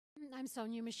I'm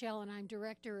Sonia Michelle, and I'm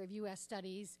Director of U.S.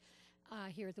 Studies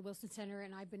here at the Wilson Center,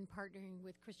 and I've been partnering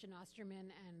with Christian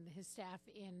Osterman and his staff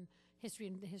in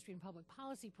the History and Public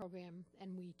Policy program,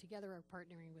 and we together are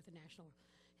partnering with the National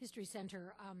History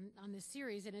Center on this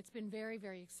series, and it's been very,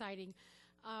 very exciting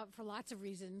for lots of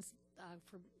reasons.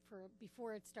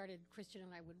 Before it started, Christian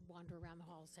and I would wander around the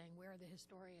hall saying, "Where are the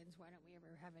historians? Why don't we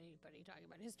ever have anybody talking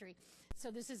about history?"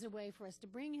 So this is a way for us to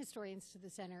bring historians to the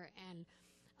center, and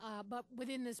but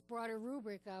within this broader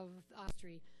rubric of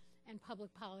history and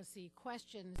public policy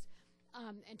questions.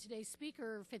 And today's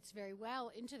speaker fits very well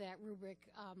into that rubric.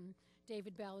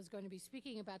 David Bell is going to be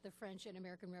speaking about the French and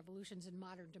American revolutions in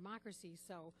modern democracy,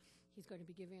 so he's going to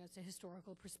be giving us a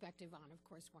historical perspective on, of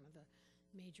course, one of the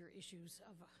major issues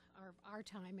of our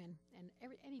time and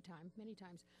any time, many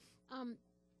times.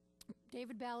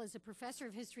 David Bell is a professor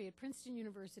of history at Princeton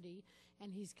University,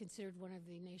 and he's considered one of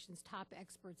the nation's top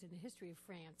experts in the history of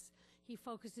France. He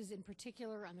focuses in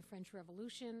particular on the French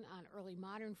Revolution, on early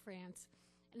modern France,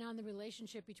 and on the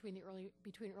relationship between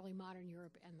early modern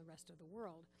Europe and the rest of the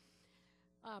world.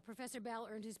 Professor Bell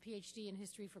earned his PhD in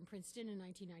history from Princeton in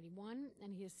 1991,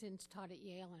 and he has since taught at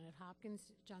Yale and at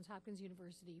Johns Hopkins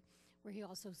University, where he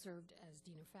also served as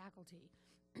Dean of Faculty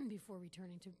before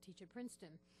returning to teach at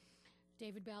Princeton.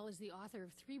 David Bell is the author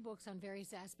of 3 books on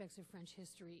various aspects of French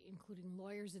history, including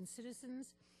Lawyers and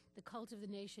Citizens, The Cult of the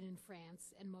Nation in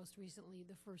France, and most recently,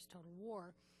 The First Total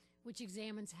War, which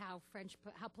examines how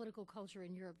political culture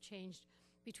in Europe changed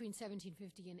between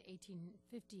 1750 and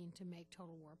 1815 to make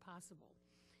total war possible.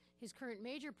 His current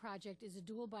major project is a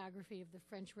dual biography of the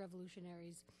French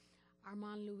revolutionaries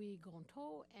Armand-Louis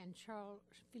Gontaut and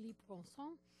Charles-Philippe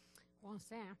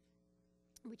Ronsin,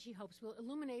 which he hopes will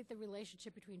illuminate the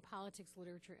relationship between politics,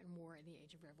 literature, and war in the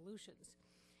age of revolutions.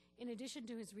 In addition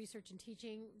to his research and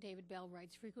teaching, David Bell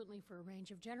writes frequently for a range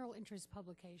of general interest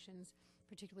publications,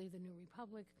 particularly The New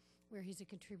Republic, where he's a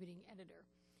contributing editor.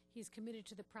 He is committed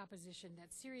to the proposition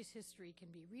that serious history can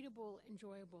be readable,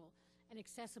 enjoyable, and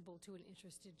accessible to an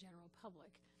interested general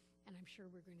public, and I'm sure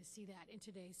we're going to see that in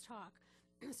today's talk.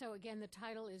 So again, the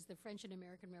title is The French and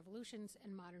American Revolutions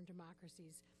and Modern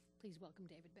Democracies. Please welcome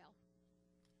David Bell.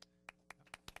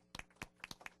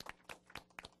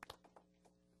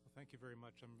 Thank you very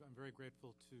much. I'm very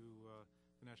grateful to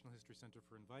the National History Center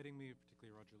for inviting me,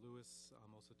 particularly Roger Lewis,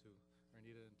 also to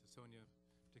Arnita and to Sonia,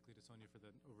 particularly to Sonia for that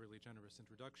overly generous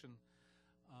introduction.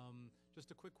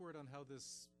 Just a quick word on how the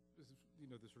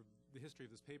history of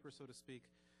this paper, so to speak.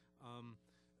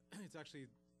 It's actually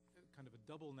kind of a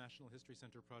double National History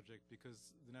Center project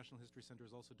because the National History Center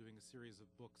is also doing a series of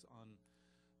books on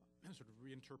sort of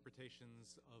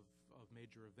reinterpretations of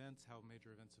major events, how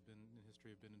major events in history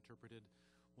have been interpreted.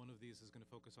 One of these is going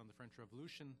to focus on the French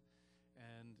Revolution,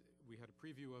 and we had a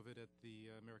preview of it at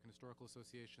the American Historical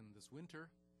Association this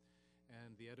winter,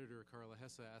 and the editor, Carla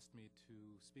Hesse, asked me to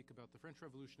speak about the French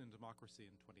Revolution and democracy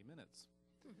in 20 minutes,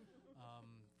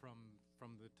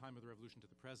 from the time of the revolution to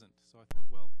the present. So I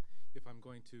thought, well, if I'm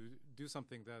going to do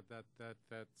something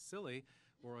that's silly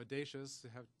or audacious,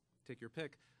 take your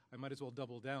pick, I might as well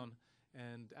double down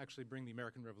and actually bring the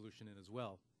American Revolution in as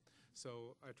well.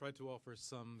 So I tried to offer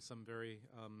some very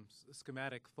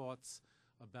schematic thoughts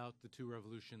about the two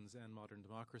revolutions and modern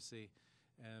democracy,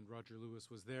 and Roger Lewis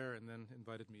was there and then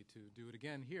invited me to do it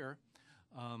again here.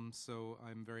 So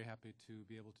I'm very happy to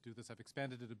be able to do this. I've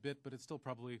expanded it a bit, but it's still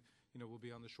probably, will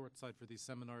be on the short side for these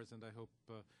seminars, and I hope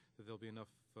that there'll be enough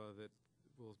that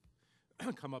will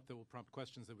come up that will prompt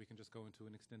questions that we can just go into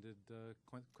an extended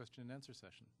question and answer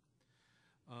session.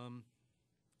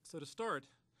 So to start,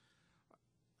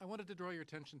 I wanted to draw your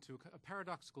attention to a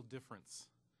paradoxical difference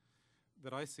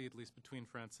that I see, at least, between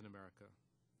France and America.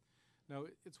 Now,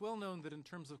 it's well known that in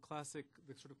terms of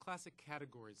the sort of classic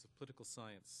categories of political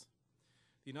science,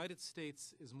 the United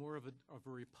States is more of a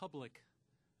republic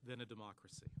than a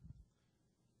democracy.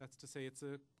 That's to say, it's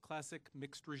a classic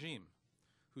mixed regime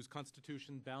whose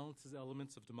constitution balances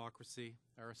elements of democracy,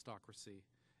 aristocracy,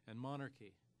 and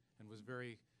monarchy, and was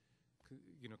very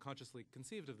consciously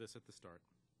conceived of this at the start.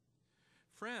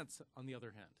 France, on the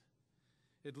other hand,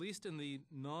 at least in the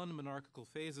non-monarchical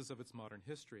phases of its modern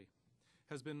history,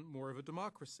 has been more of a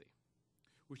democracy,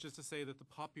 which is to say that the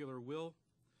popular will,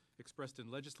 expressed in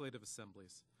legislative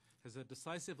assemblies, has had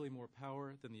decisively more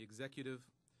power than the executive,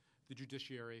 the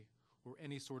judiciary, or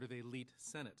any sort of elite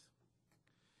Senate.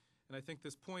 And I think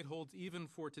this point holds even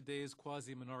for today's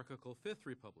quasi-monarchical Fifth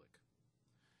Republic.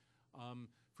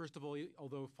 First of all,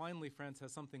 although finally France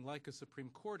has something like a Supreme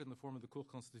Court in the form of the Cour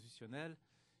constitutionnelle,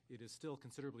 it is still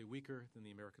considerably weaker than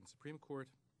the American Supreme Court.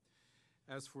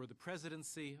 As for the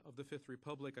presidency of the Fifth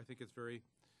Republic, I think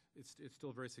it's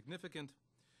still very significant.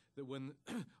 that when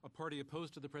a party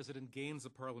opposed to the president gains a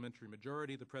parliamentary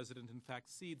majority, the president in fact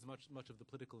cedes much of the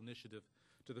political initiative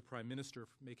to the prime minister,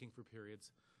 making for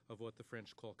periods of what the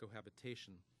French call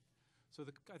cohabitation. So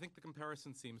I think the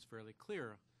comparison seems fairly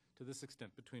clear to this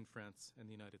extent between France and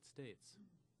the United States.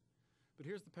 But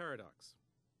here's the paradox.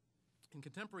 In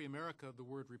contemporary America, the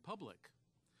word republic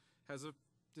has a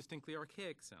distinctly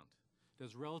archaic sound. It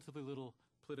has relatively little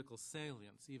political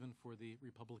salience, even for the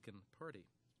Republican Party.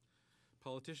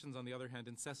 Politicians, on the other hand,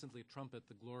 incessantly trumpet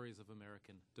the glories of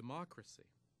American democracy.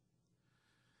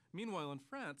 Meanwhile, in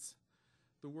France,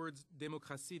 the words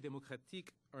démocratie, démocratique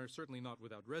are certainly not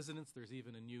without resonance. There's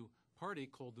even a new party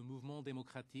called the Mouvement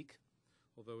Démocratique,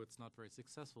 although it's not very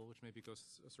successful, which maybe goes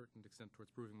to a certain extent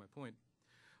towards proving my point.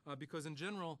 Because in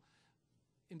general,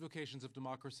 invocations of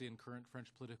democracy in current French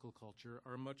political culture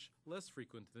are much less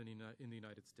frequent than in the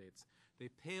United States. They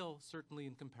pale certainly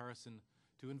in comparison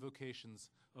to invocations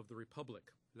of the Republic,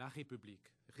 la République,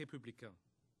 républicain,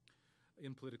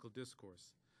 in political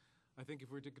discourse. I think if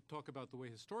we were to talk about the way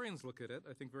historians look at it,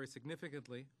 I think very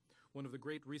significantly, one of the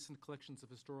great recent collections of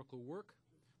historical work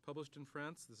published in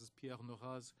France, this is Pierre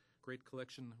Norat's great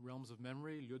collection, Realms of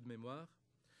Memory, Lieux de Mémoire.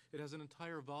 It has an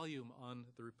entire volume on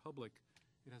the Republic.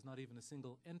 It has not even a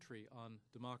single entry on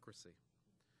democracy.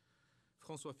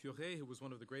 François Furet, who was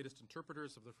one of the greatest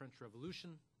interpreters of the French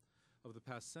Revolution of the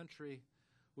past century,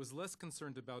 was less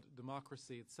concerned about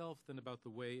democracy itself than about the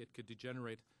way it could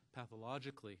degenerate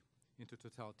pathologically into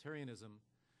totalitarianism,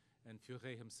 and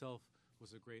Furet himself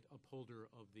was a great upholder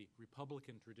of the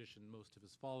Republican tradition. Most of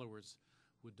his followers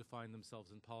would define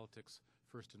themselves in politics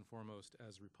first and foremost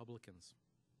as Republicans,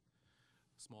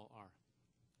 small r.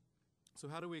 So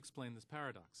how do we explain this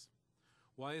paradox?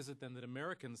 Why is it then that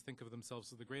Americans think of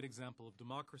themselves as the great example of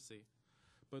democracy,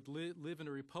 but live in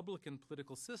a Republican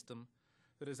political system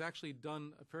that has actually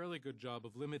done a fairly good job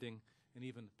of limiting and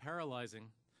even paralyzing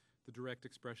the direct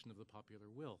expression of the popular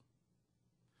will?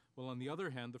 Well, on the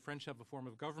other hand, the French have a form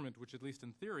of government which, at least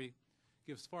in theory,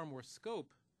 gives far more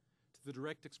scope to the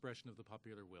direct expression of the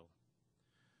popular will.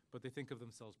 But they think of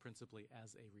themselves principally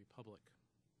as a republic.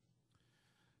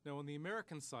 Now, on the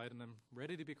American side, and I'm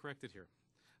ready to be corrected here,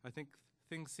 I think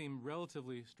things seem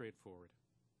relatively straightforward.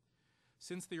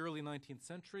 Since the early 19th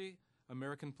century,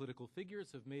 American political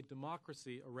figures have made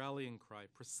democracy a rallying cry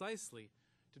precisely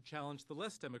to challenge the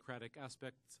less democratic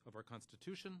aspects of our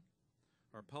Constitution,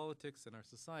 our politics, and our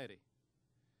society.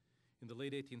 In the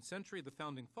late 18th century, the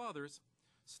Founding Fathers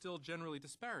still generally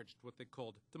disparaged what they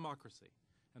called democracy.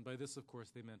 And by this, of course,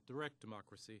 they meant direct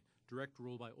democracy, direct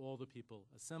rule by all the people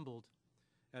assembled,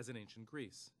 as in ancient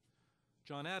Greece.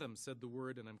 John Adams said the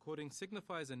word, and I'm quoting,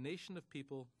 signifies a nation of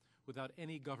people without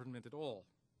any government at all.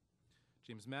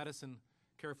 James Madison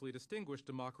carefully distinguished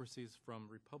democracies from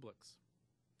republics.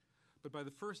 But by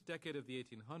the first decade of the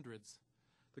 1800s,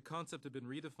 the concept had been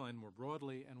redefined more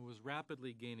broadly and was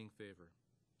rapidly gaining favor.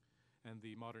 And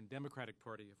the modern Democratic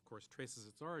Party, of course, traces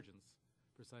its origins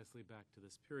precisely back to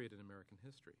this period in American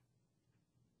history.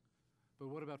 But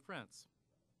what about France?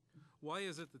 Why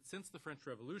is it that since the French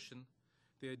Revolution,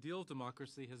 the ideal of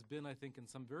democracy has been, I think, in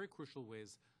some very crucial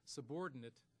ways,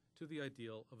 subordinate to the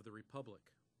ideal of the Republic?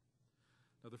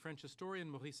 Now, the French historian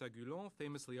Maurice Agulon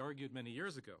famously argued many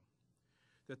years ago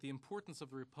that the importance of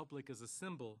the Republic as a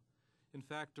symbol, in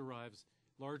fact, derives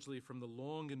largely from the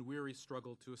long and weary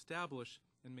struggle to establish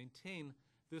and maintain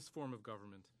this form of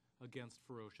government against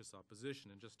ferocious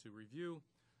opposition. And just to review,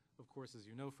 of course, as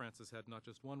you know, France has had not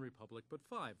just one republic, but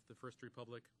five. The First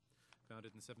Republic,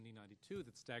 founded in 1792,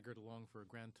 that staggered along for a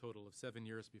grand total of 7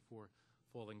 years before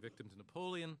falling victim to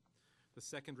Napoleon. The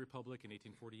Second Republic in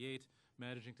 1848,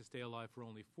 managing to stay alive for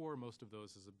only 4, most of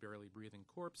those as a barely breathing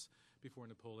corpse, before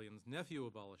Napoleon's nephew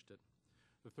abolished it.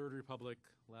 The Third Republic,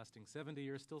 lasting 70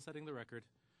 years, still setting the record,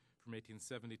 from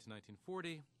 1870 to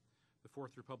 1940. The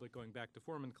Fourth Republic going back to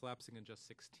form and collapsing in just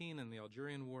 16 in the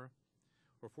Algerian War,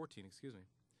 or 14, excuse me.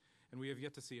 And we have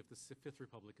yet to see if the Fifth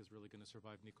Republic is really going to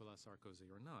survive Nicolas Sarkozy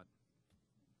or not.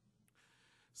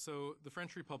 So the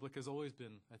French Republic has always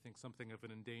been, I think, something of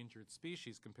an endangered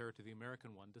species compared to the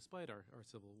American one, despite our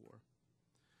Civil War.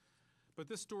 But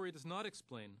this story does not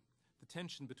explain the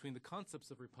tension between the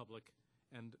concepts of republic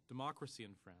and democracy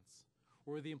in France,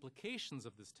 or the implications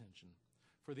of this tension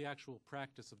for the actual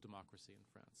practice of democracy in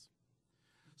France.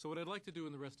 So what I'd like to do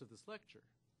in the rest of this lecture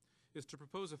is to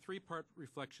propose a 3-part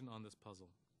reflection on this puzzle,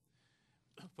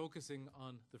 focusing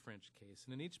on the French case.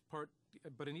 And in each part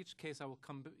I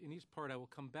will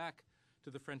come back to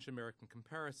the French-American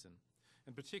comparison,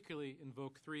 and particularly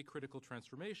invoke 3 critical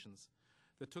transformations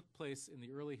that took place in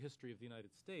the early history of the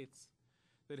United States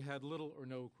that had little or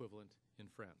no equivalent in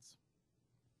France.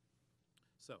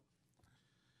 So,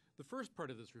 The first part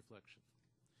of this reflection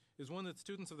is one that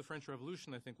students of the French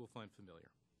Revolution, I think, will find familiar,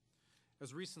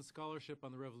 as recent scholarship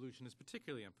on the Revolution is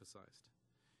particularly emphasized.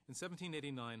 In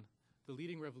 1789, the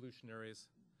leading revolutionaries,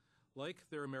 like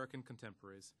their American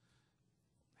contemporaries,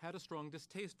 had a strong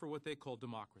distaste for what they called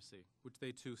democracy, which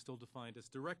they too still defined as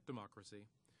direct democracy,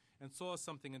 and saw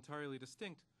something entirely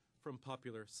distinct from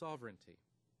popular sovereignty.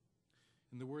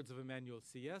 In the words of Emmanuel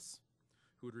Sieyès,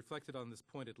 who had reflected on this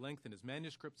point at length in his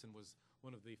manuscripts and was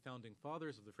one of the founding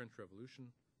fathers of the French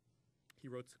Revolution, he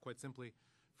wrote quite simply,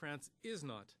 "France is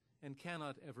not and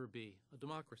cannot ever be a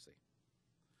democracy."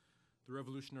 The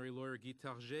revolutionary lawyer Guy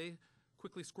Target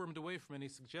quickly squirmed away from any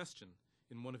suggestion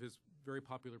in one of his very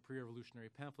popular pre-revolutionary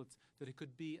pamphlets that it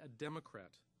could be a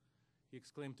democrat. He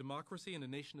exclaimed, "Democracy in a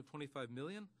nation of 25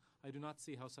 million? I do not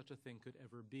see how such a thing could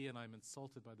ever be, and I'm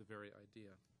insulted by the very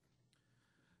idea."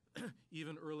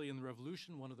 Even early in the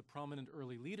revolution, one of the prominent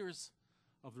early leaders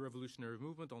of the revolutionary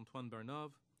movement, Antoine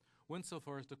Barnave, went so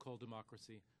far as to call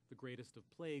democracy the greatest of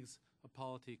plagues a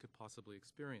polity could possibly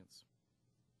experience.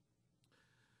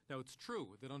 Now, it's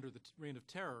true that under the reign of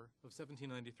terror of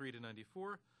 1793 to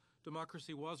 94,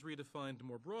 democracy was redefined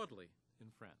more broadly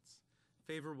in France.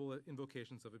 Favorable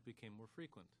invocations of it became more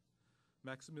frequent.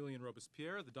 Maximilien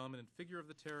Robespierre, the dominant figure of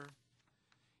the terror,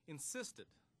 insisted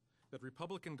that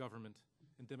republican government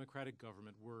and democratic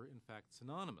government were, in fact,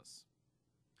 synonymous.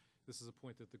 This is a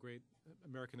point that the great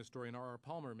American historian R.R.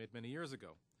 Palmer made many years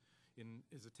ago in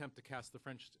his attempt to cast the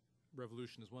French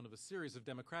Revolution as one of a series of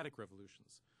democratic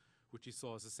revolutions, which he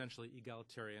saw as essentially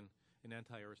egalitarian and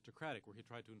anti-aristocratic, where he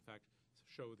tried to, in fact,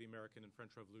 show the American and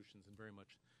French revolutions in very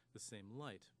much the same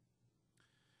light.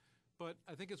 But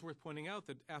I think it's worth pointing out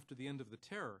that after the end of the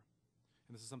terror,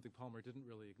 and this is something Palmer didn't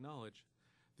really acknowledge,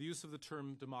 the use of the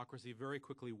term democracy very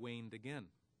quickly waned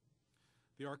again.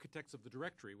 The architects of the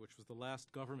Directory, which was the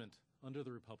last government under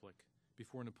the Republic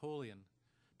before Napoleon,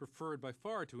 preferred by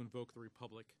far to invoke the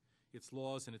Republic, its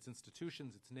laws and its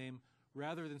institutions, its name,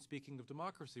 rather than speaking of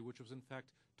democracy, which was in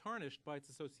fact tarnished by its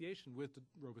association with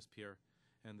Robespierre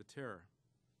and the terror.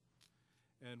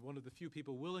 And one of the few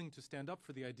people willing to stand up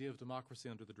for the idea of democracy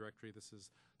under the Directory, this is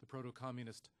the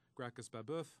proto-communist Gracchus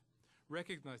Babeuf,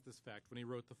 recognized this fact when he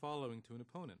wrote the following to an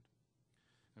opponent.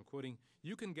 I'm quoting,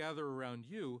 "You can gather around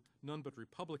you none but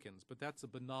Republicans, but that's a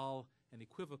banal and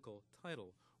equivocal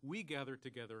title. We gather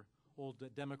together all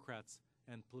Democrats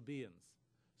and plebeians."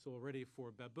 So already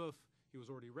for Babeuf, he was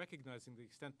already recognizing the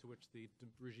extent to which the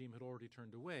regime had already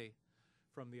turned away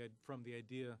from the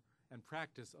idea and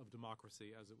practice of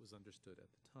democracy as it was understood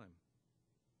at the time.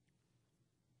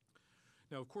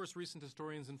 Now, of course, recent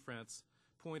historians in France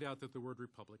point out that the word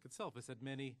republic itself has had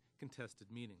many contested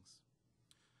meanings.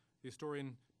 The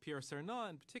historian Pierre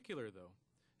Cernat, in particular, though,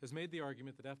 has made the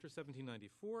argument that after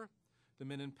 1794, the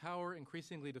men in power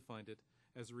increasingly defined it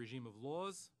as a regime of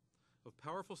laws, of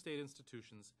powerful state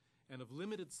institutions, and of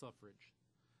limited suffrage,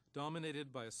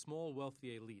 dominated by a small,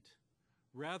 wealthy elite,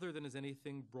 rather than as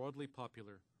anything broadly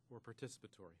popular or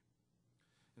participatory.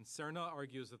 And Cernat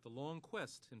argues that the long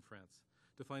quest in France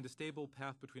to find a stable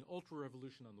path between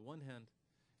ultra-revolution on the one hand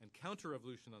and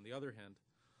counter-revolution on the other hand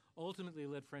ultimately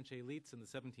led French elites in the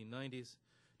 1790s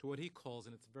to what he calls,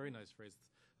 and it's a very nice phrase,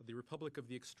 the Republic of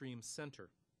the Extreme Center.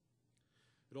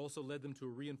 It also led them to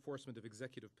a reinforcement of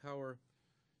executive power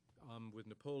with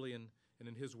Napoleon, and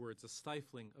in his words, a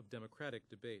stifling of democratic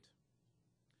debate.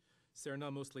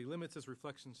 Cernat mostly limits his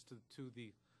reflections to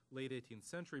the late 18th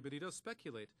century, but he does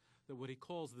speculate that what he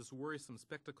calls this worrisome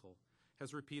spectacle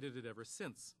has repeated it ever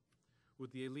since,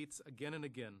 with the elites again and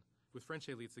again, with French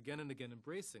elites again and again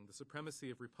embracing the supremacy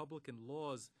of republican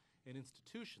laws and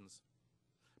institutions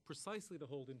precisely to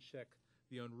hold in check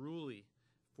the unruly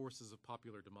forces of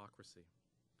popular democracy.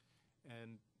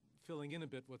 And filling in a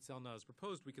bit what Cernat has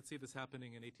proposed, we could see this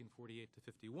happening in 1848 to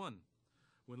 51,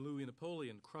 when Louis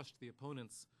Napoleon crushed the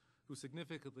opponents who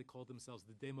significantly called themselves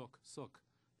the Democ Soc,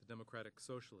 the Democratic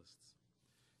Socialists.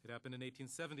 It happened in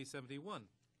 1870-71,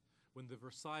 when the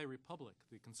Versailles Republic,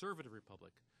 the Conservative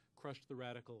Republic, crushed the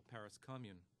radical Paris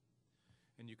Commune.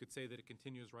 And you could say that it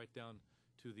continues right down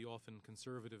to the often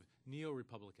conservative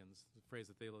neo-republicans, the phrase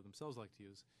that they themselves like to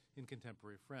use, in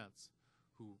contemporary France,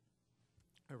 who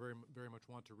are very much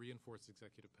want to reinforce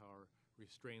executive power,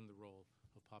 restrain the role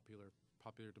of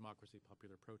popular democracy,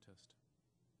 popular protest.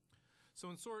 So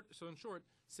in short,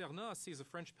 Cernat sees a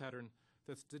French pattern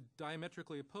that's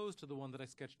diametrically opposed to the one that I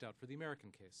sketched out for the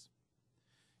American case.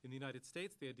 In the United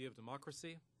States, the idea of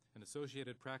democracy and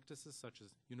associated practices such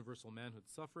as universal manhood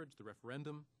suffrage, the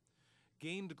referendum,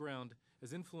 gained ground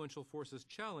as influential forces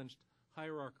challenged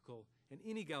hierarchical and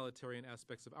inegalitarian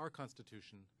aspects of our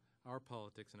Constitution, our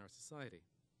politics, and our society.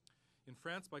 In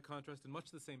France, by contrast, in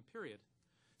much the same period,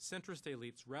 centrist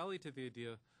elites rallied to the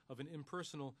idea of an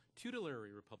impersonal,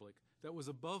 tutelary republic that was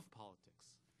above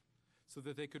politics, so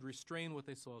that they could restrain what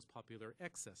they saw as popular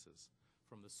excesses,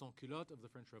 from the sans-culottes of the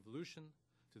French Revolution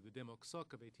to the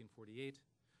Demoiselles of 1848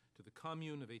 to the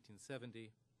Commune of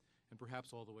 1870, and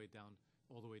perhaps all the way down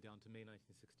to May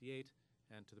 1968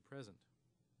 and to the present.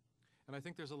 And I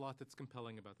think there's a lot that's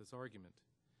compelling about this argument.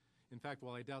 In fact,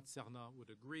 while I doubt Cernat would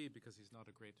agree because he's not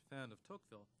a great fan of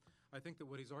Tocqueville, I think that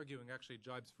what he's arguing actually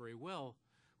jibes very well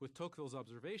with Tocqueville's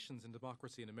observations in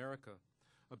Democracy in America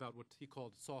about what he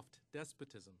called soft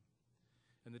despotism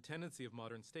and the tendency of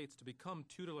modern states to become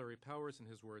tutelary powers, in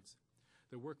his words,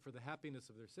 that work for the happiness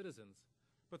of their citizens,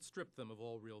 but strip them of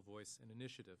all real voice and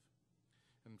initiative.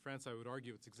 And in France, I would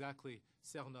argue it's exactly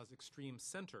Cernat's extreme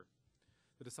center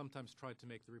that has sometimes tried to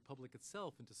make the Republic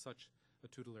itself into such a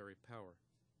tutelary power.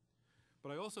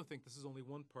 But I also think this is only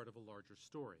one part of a larger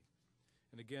story.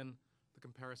 And again, the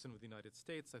comparison with the United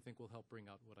States, I think, will help bring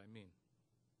out what I mean.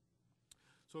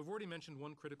 So I've already mentioned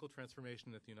one critical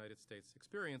transformation that the United States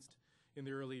experienced in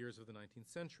the early years of the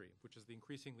 19th century, which is the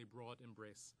increasingly broad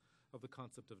embrace of the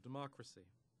concept of democracy.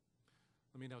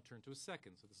 Let me now turn to a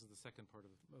second. So this is the second part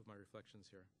of my reflections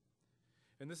here.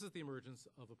 And this is the emergence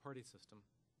of a party system.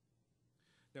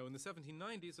 Now, in the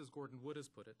 1790s, as Gordon Wood has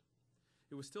put it,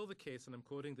 it was still the case, and I'm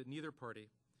quoting, that neither party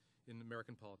in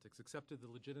American politics accepted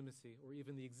the legitimacy or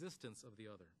even the existence of the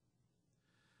other.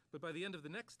 But by the end of the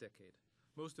next decade,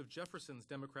 most of Jefferson's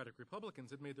Democratic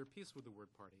Republicans had made their peace with the word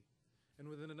party. And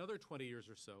within another 20 years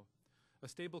or so, a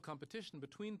stable competition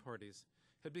between parties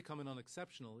had become an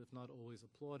unexceptional, if not always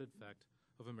applauded, fact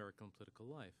of American political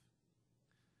life.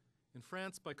 In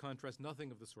France, by contrast,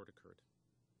 nothing of the sort occurred.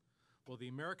 While the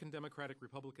American Democratic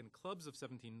Republican clubs of the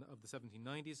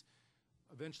 1790s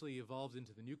eventually evolved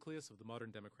into the nucleus of the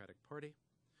modern Democratic Party,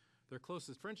 their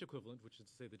closest French equivalent, which is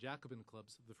to say the Jacobin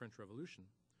clubs of the French Revolution,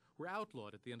 were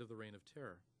outlawed at the end of the Reign of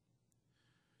Terror.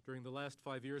 During the last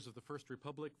 5 years of the First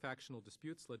Republic, factional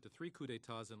disputes led to 3 coups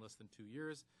d'etats in less than 2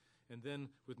 years, and then,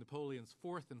 with Napoleon's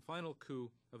fourth and final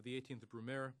coup of the 18th of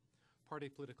Brumaire, party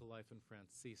political life in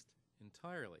France ceased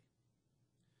entirely.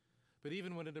 But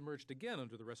even when it emerged again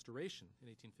under the Restoration in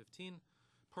 1815,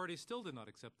 parties still did not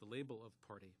accept the label of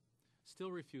party,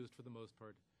 still refused for the most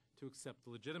part to accept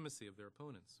the legitimacy of their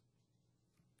opponents.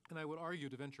 And I would argue,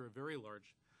 to venture a very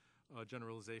large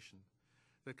generalization,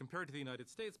 that compared to the United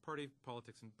States, party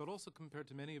politics, but also compared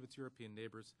to many of its European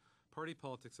neighbors, party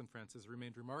politics in France has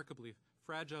remained remarkably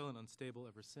fragile and unstable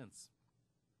ever since.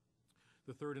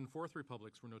 The Third and Fourth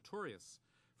Republics were notorious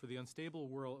for the unstable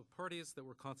whirl of parties that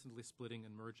were constantly splitting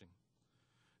and merging.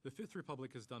 The Fifth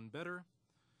Republic has done better,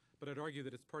 but I'd argue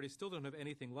that its parties still don't have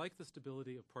anything like the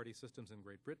stability of party systems in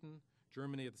Great Britain,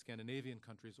 Germany, the Scandinavian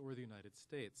countries, or the United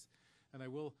States. And I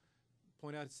will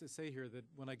point out to say here that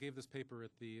when I gave this paper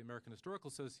at the American Historical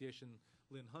Association,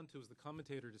 Lynn Hunt, who was the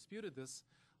commentator, disputed this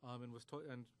and was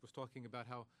talking about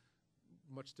how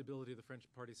much stability the French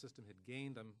party system had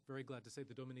gained. I'm very glad to say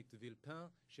that Dominique de Villepin,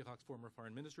 Chirac's former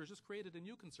foreign minister, has just created a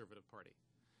new conservative party,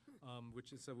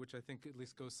 which I think at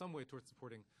least goes some way towards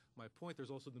supporting my point. There's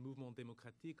also the Mouvement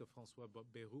Démocratique of François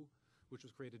Bayrou, which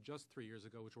was created just 3 years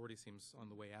ago, which already seems on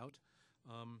the way out.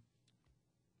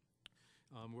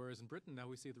 Whereas in Britain, now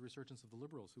we see the resurgence of the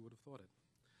liberals. Who would have thought it?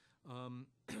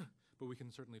 But we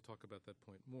can certainly talk about that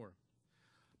point more.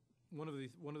 One of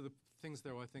the things,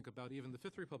 though, I think about even the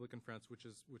Fifth Republic in France, which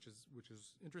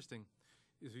is interesting,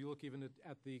 is if you look even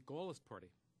at the Gaullist Party,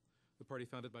 the party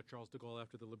founded by Charles de Gaulle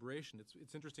after the liberation.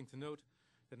 It's interesting to note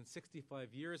that in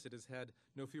 65 years it has had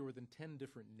no fewer than 10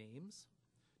 different names,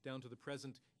 down to the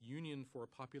present Union for a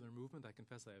Popular Movement. I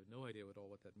confess I have no idea at all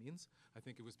what that means. I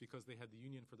think it was because they had the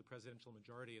Union for the Presidential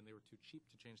Majority and they were too cheap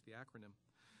to change the acronym.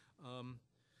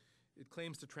 It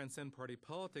claims to transcend party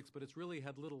politics, but it's really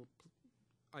had little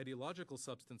ideological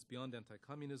substance beyond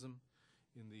anti-communism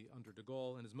under de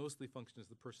Gaulle, and has mostly functioned as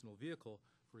the personal vehicle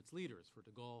for its leaders, for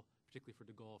de Gaulle, particularly for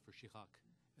de Gaulle, for Chirac,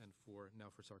 and now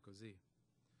for Sarkozy.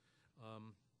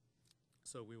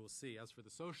 So we will see. As for the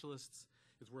socialists,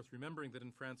 it's worth remembering that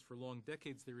in France for long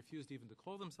decades they refused even to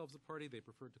call themselves a party. They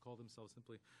preferred to call themselves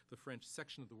simply the French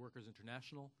section of the Workers'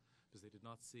 International, because they did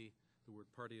not see the word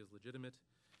party as legitimate.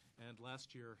 And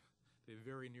last year they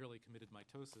very nearly committed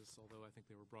mitosis, although I think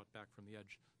they were brought back from the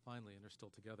edge finally and are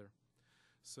still together.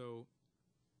 So,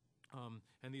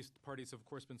 and these parties have of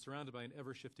course been surrounded by an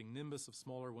ever-shifting nimbus of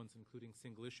smaller ones, including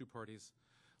single-issue parties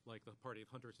like the Party of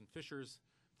Hunters and Fishers,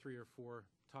 3 or 4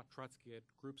 Trotskyite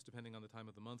groups, depending on the time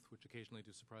of the month, which occasionally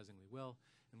do surprisingly well.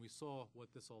 And we saw what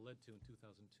this all led to in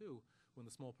 2002, when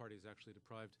the small parties actually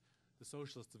deprived the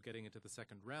socialists of getting into the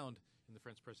second round in the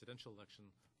French presidential election,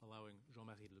 allowing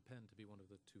Jean-Marie Le Pen to be one of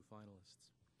the two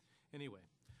finalists. Anyway,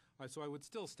 so I would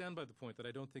still stand by the point that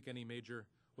I don't think any major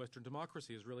Western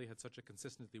democracy has really had such a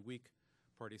consistently weak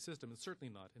party system, and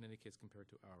certainly not in any case compared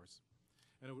to ours.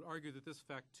 And I would argue that this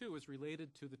fact, too, is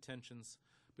related to the tensions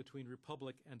between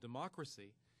republic and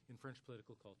democracy in French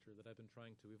political culture that I've been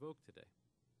trying to evoke today.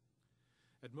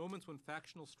 At moments when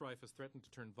factional strife has threatened to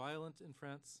turn violent in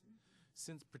France,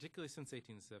 particularly since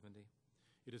 1870,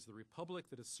 it is the republic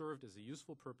that has served as a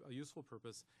useful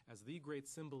purpose, as the great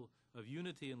symbol of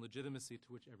unity and legitimacy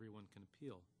to which everyone can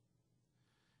appeal.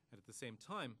 And at the same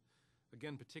time,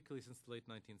 again, particularly since the late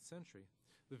 19th century,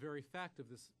 the very fact of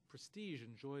this prestige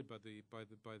enjoyed by the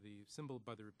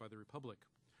republic,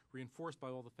 reinforced by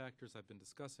all the factors I've been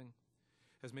discussing,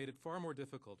 has made it far more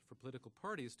difficult for political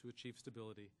parties to achieve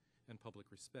stability and public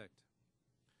respect.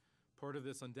 Part of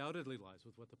this undoubtedly lies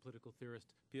with what the political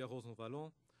theorist Pierre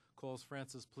Rosanvallon calls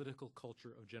France's political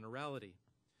culture of generality,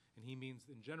 and he means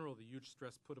in general the huge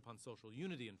stress put upon social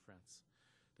unity in France,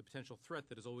 the potential threat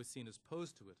that is always seen as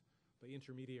posed to it by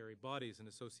intermediary bodies and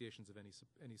associations of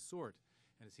any sort,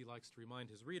 and as he likes to remind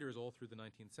his readers all through the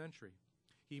 19th century,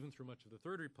 even through much of the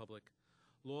Third Republic,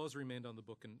 laws remained on the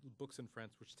books in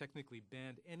France which technically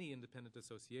banned any independent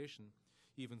association,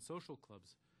 even social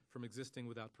clubs, from existing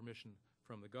without permission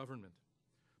from the government.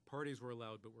 Parties were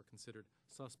allowed but were considered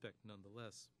suspect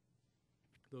nonetheless.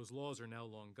 Those laws are now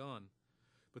long gone,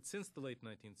 but since the late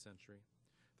 19th century,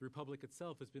 the Republic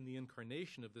itself has been the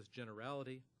incarnation of this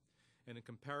generality, and in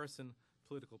comparison,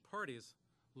 political parties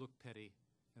look petty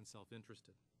and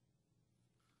self-interested.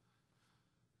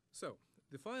 So,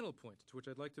 the final point to which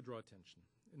I'd like to draw attention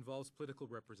involves political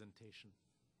representation.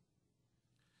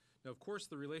 Now, of course,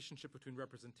 the relationship between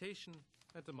representation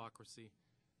and democracy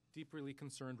deeply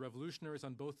concerned revolutionaries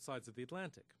on both sides of the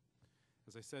Atlantic.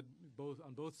 As I said,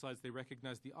 on both sides they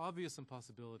recognized the obvious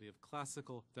impossibility of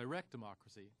classical direct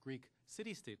democracy, Greek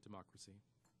city-state democracy,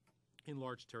 in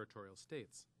large territorial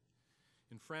states.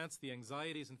 In France, the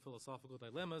anxieties and philosophical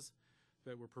dilemmas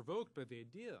that were provoked by the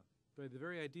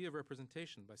very idea of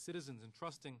representation, by citizens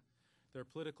entrusting their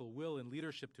political will and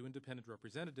leadership to independent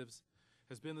representatives,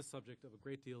 has been the subject of a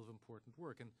great deal of important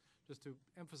work. And just to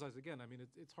emphasize again, I mean,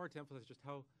 it's hard to emphasize just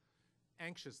how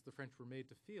anxious the French were made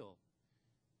to feel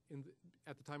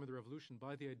at the time of the Revolution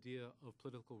by the idea of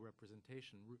political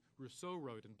representation. Rousseau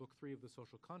wrote in Book 3 of the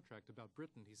Social Contract about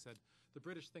Britain, he said, "The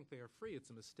British think they are free. It's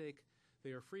a mistake.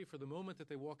 They are free for the moment that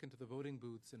they walk into the voting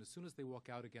booths, and as soon as they walk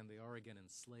out again, they are again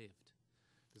enslaved.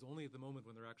 Because only at the moment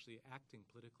when they're actually acting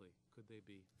politically could they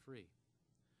be free."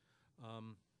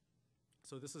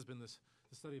 So this has been the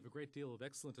study of a great deal of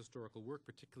excellent historical work,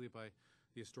 particularly by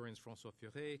the historians François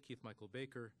Furet, Keith Michael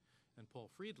Baker, and Paul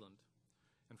Friedland.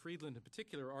 And Friedland in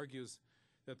particular argues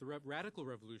that the radical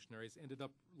revolutionaries ended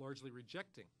up largely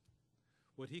rejecting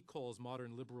what he calls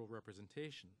modern liberal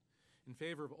representation in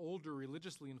favor of older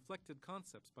religiously inflected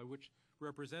concepts by which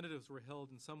representatives were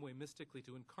held in some way mystically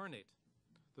to incarnate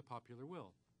the popular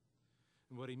will.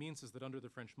 And what he means is that under the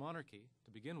French monarchy,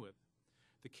 to begin with,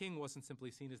 the king wasn't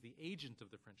simply seen as the agent of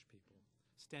the French people,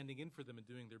 standing in for them and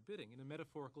doing their bidding. In a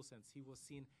metaphorical sense, he was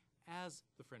seen as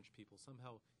the French people,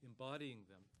 somehow embodying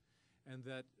them, and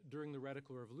that during the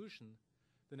Radical Revolution,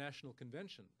 the National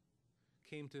Convention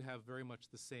came to have very much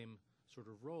the same sort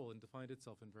of role and defined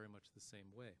itself in very much the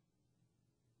same way.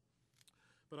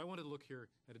 But I wanted to look here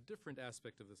at a different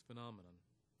aspect of this phenomenon.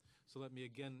 So let me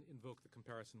again invoke the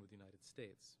comparison with the United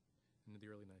States in the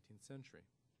early 19th century.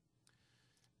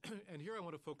 And here I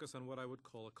want to focus on what I would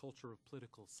call a culture of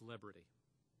political celebrity.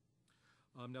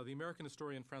 Now, the American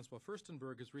historian Francois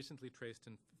Furstenberg has recently traced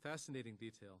in fascinating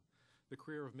detail the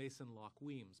career of Mason Locke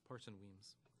Weems, Parson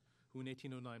Weems, who in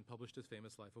 1809 published his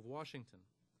famous Life of Washington.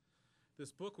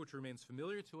 This book, which remains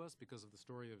familiar to us because of the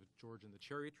story of George and the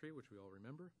Cherry Tree, which we all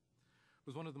remember,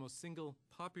 was one of the most single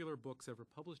popular books ever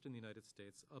published in the United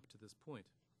States up to this point.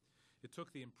 It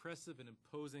took the impressive and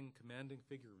imposing commanding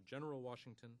figure of General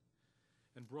Washington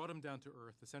and brought him down to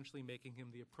earth, essentially making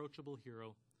him the approachable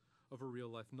hero of a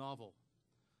real-life novel,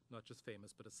 not just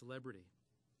famous, but a celebrity.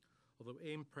 Although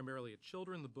aimed primarily at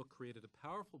children, the book created a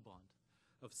powerful bond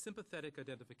of sympathetic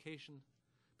identification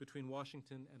between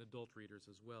Washington and adult readers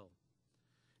as well.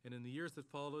 And in the years that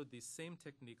followed, these same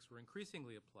techniques were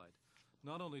increasingly applied,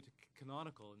 not only to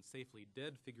canonical and safely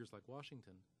dead figures like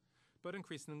Washington, but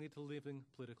increasingly to living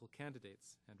political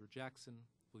candidates, Andrew Jackson,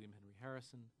 William Henry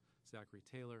Harrison, Zachary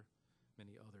Taylor,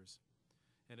 many others.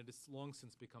 And it has long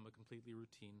since become a completely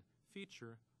routine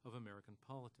feature of American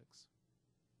politics.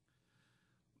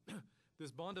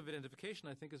 This bond of identification,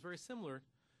 I think, is very similar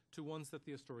to ones that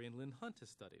the historian Lynn Hunt has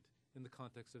studied in the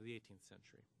context of the 18th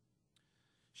century.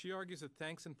 She argues that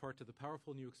thanks in part to the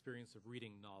powerful new experience of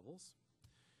reading novels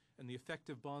and the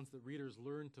effective bonds that readers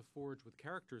learn to forge with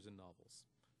characters in novels,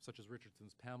 such as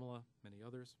Richardson's Pamela, many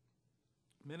others,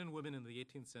 men and women in the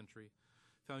 18th century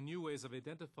found new ways of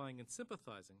identifying and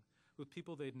sympathizing with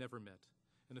people they'd never met,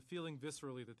 and of feeling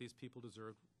viscerally that these people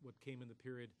deserved what came in the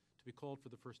period to be called for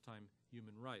the first time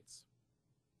human rights.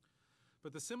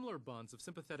 But the similar bonds of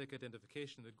sympathetic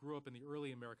identification that grew up in the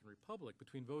early American Republic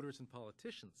between voters and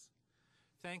politicians,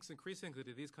 thanks increasingly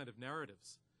to these kind of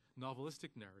narratives,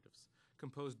 novelistic narratives,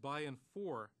 composed by and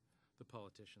for the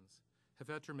politicians, have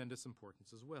had tremendous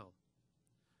importance as well.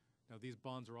 Now, these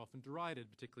bonds are often derided,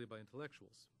 particularly by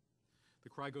intellectuals. The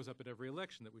cry goes up at every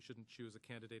election that we shouldn't choose a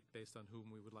candidate based on whom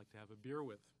we would like to have a beer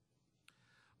with.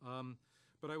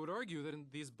 But I would argue that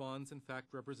these bonds, in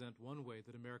fact, represent one way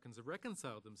that Americans have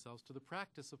reconciled themselves to the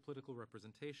practice of political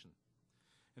representation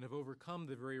and have overcome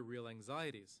the very real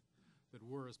anxieties that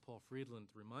were, as Paul Friedland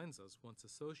reminds us, once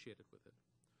associated with it.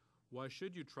 Why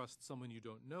should you trust someone you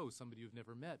don't know, somebody you've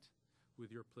never met,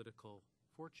 with your political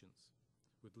fortunes,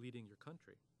 with leading your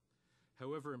country?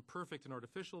 However imperfect and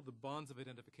artificial, the bonds of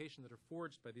identification that are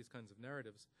forged by these kinds of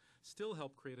narratives still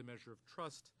help create a measure of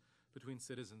trust between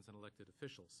citizens and elected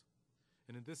officials.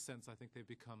 And in this sense, I think they've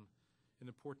become an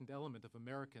important element of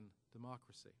American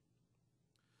democracy.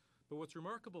 But what's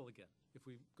remarkable, again, if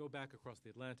we go back across the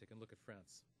Atlantic and look at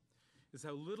France, is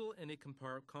how little any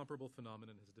comparable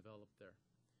phenomenon has developed there,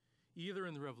 either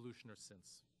in the Revolution or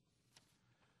since.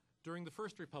 During the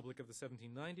First Republic of the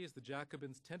 1790s, the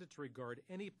Jacobins tended to regard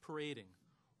any parading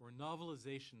or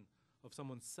novelization of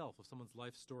someone's self, of someone's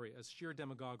life story, as sheer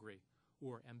demagoguery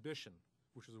or ambition,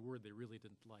 which was a word they really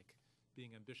didn't like.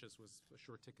 Being ambitious was a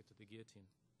sure ticket to the guillotine.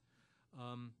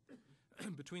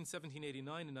 Between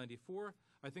 1789 and 94,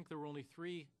 I think there were only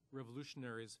 3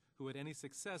 revolutionaries who had any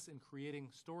success in creating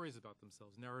stories about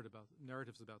themselves,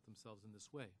 narratives about themselves in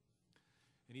this way.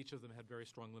 And each of them had very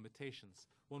strong limitations.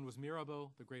 One was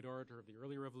Mirabeau, the great orator of the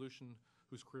early revolution,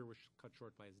 whose career was cut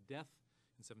short by his death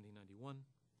in 1791.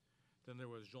 Then there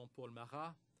was Jean-Paul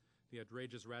Marat, the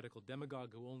outrageous radical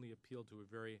demagogue who only appealed to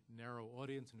a very narrow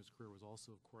audience and whose career was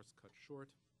also, of course, cut short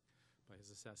by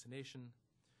his assassination.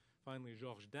 Finally,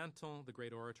 Georges Danton, the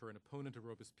great orator and opponent of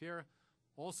Robespierre,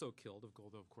 also killed,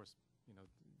 although, of course,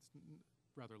 it's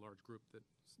a rather large group that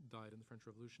died in the French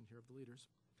Revolution here of the leaders.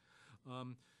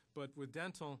 But with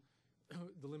Danton,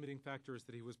 the limiting factor is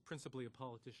that he was principally a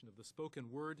politician of the spoken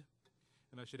word,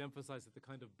 and I should emphasize that the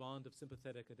kind of bond of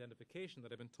sympathetic identification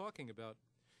that I've been talking about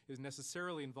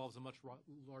necessarily involves a much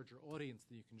larger audience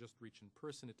than you can just reach in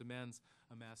person. It demands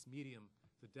a mass medium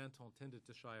that Danton tended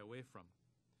to shy away from.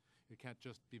 It can't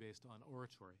just be based on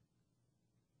oratory.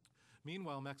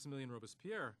 Meanwhile, Maximilien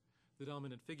Robespierre, the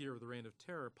dominant figure of the Reign of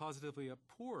Terror, positively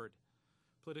abhorred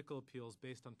political appeals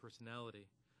based on personality,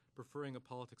 preferring a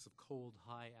politics of cold,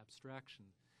 high abstraction.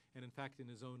 And in fact, in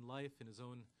his own life, in his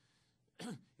own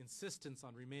insistence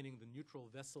on remaining the neutral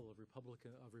vessel of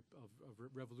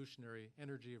revolutionary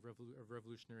energy, of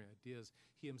revolutionary ideas,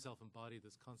 he himself embodied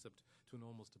this concept to an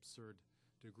almost absurd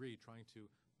degree, trying to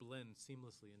blend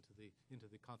seamlessly into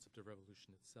the concept of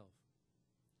revolution itself.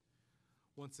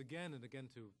 Once again, and again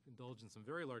to indulge in some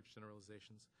very large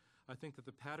generalizations, I think that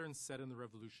the patterns set in the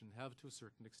revolution have, to a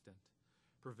certain extent,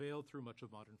 prevailed through much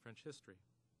of modern French history.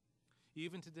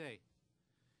 Even today,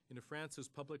 in a France whose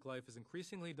public life is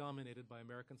increasingly dominated by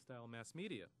American-style mass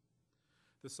media,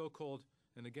 the so-called,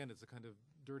 and again it's a kind of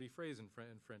dirty phrase in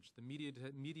French, the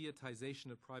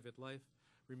mediatization of private life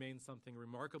remains something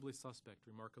remarkably suspect,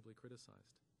 remarkably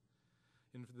criticized.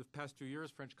 In the past few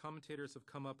years, French commentators have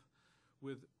come up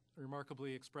with a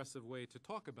remarkably expressive way to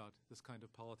talk about this kind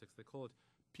of politics. They call it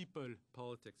people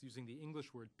politics, using the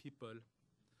English word people,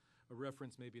 a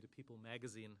reference maybe to People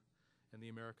magazine and the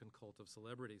American cult of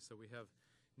celebrity. So we have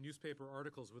newspaper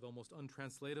articles with almost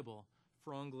untranslatable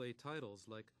franglais titles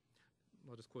like,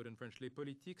 I'll just quote in French, Les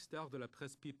politiques stars de la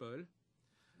presse people.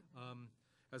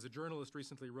 As a journalist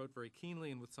recently wrote very keenly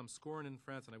and with some scorn in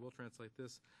France, and I will translate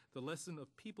this, the lesson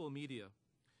of people media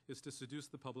is to seduce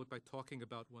the public by talking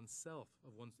about oneself,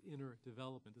 of one's inner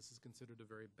development. This is considered a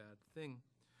very bad thing.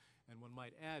 And one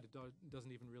might add, it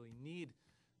doesn't even really need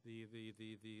the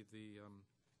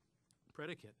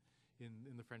predicate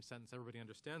in the French sentence. Everybody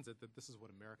understands it, that this is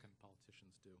what American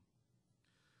politicians do.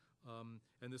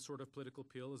 And this sort of political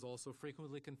appeal is also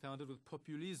frequently confounded with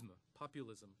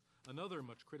populism, another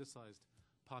much criticized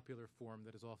popular form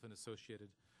that is often associated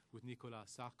with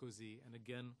Nicolas Sarkozy and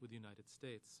again with the United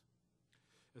States.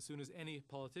 As soon as any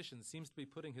politician seems to be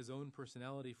putting his own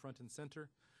personality front and center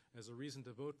as a reason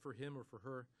to vote for him or for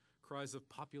her, cries of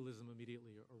populism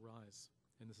immediately arise.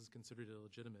 and this is considered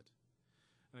illegitimate.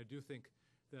 And I do think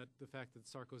that the fact that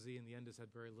Sarkozy in the end has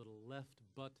had very little left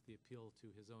but the appeal to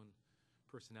his own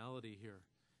personality here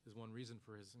is one reason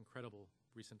for his incredible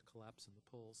recent collapse in the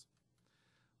polls.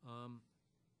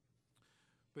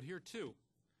 But here too,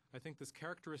 I think this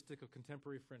characteristic of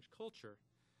contemporary French culture,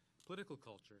 political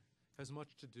culture, has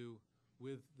much to do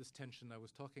with this tension I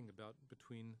was talking about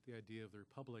between the idea of the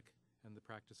republic and the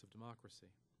practice of democracy.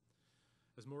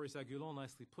 As Maurice Agulon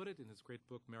nicely put it in his great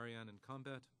book, Marianne in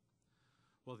Combat,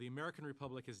 while the American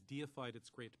Republic has deified its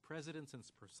great presidents and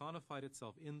personified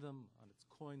itself in them on its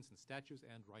coins and statues,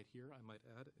 and right here, I might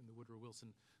add, in the Woodrow Wilson,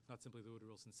 not simply the Woodrow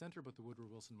Wilson Center, but the Woodrow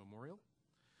Wilson Memorial,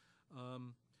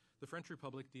 the French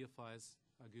Republic deifies,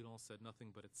 Agulon said, nothing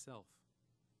but itself.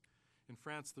 In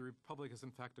France, the Republic has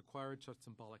in fact acquired such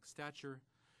symbolic stature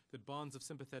that bonds of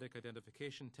sympathetic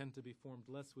identification tend to be formed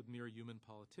less with mere human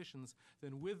politicians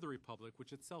than with the Republic,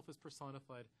 which itself is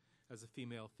personified as a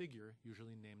female figure,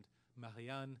 usually named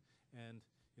Marianne, and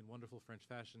in wonderful French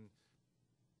fashion,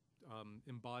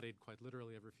 embodied quite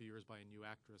literally every few years by a new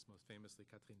actress, most famously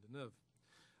Catherine Deneuve.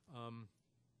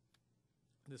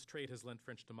 This trait has lent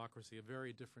French democracy a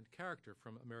very different character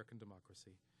from American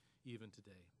democracy, even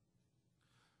today.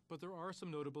 But there are some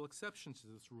notable exceptions to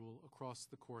this rule across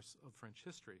the course of French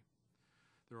history.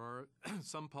 There are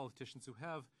some politicians who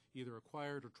have either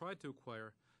acquired or tried to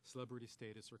acquire celebrity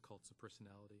status or cults of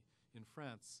personality in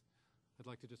France. I'd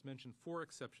like to just mention 4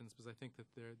 exceptions because I think that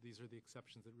these are the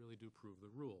exceptions that really do prove the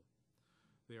rule.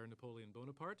 They are Napoleon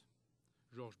Bonaparte,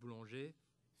 Georges Boulanger,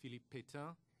 Philippe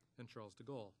Pétain, and Charles de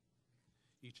Gaulle.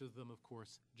 Each of them, of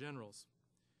course, generals.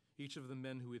 Each of them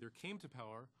men who either came to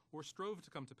power or strove to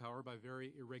come to power by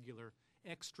very irregular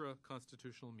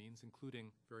extra-constitutional means, including,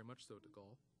 very much so, de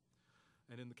Gaulle.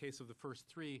 And in the case of the first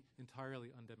 3, entirely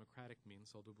undemocratic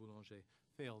means, although Boulanger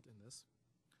failed in this.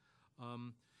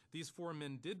 These 4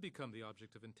 men did become the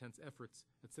object of intense efforts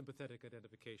at sympathetic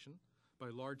identification by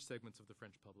large segments of the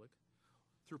French public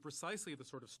through precisely the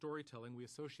sort of storytelling we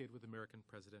associate with American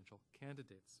presidential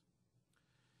candidates.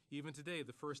 Even today,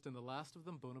 the first and the last of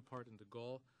them, Bonaparte and de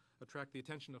Gaulle, attract the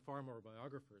attention of far more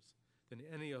biographers than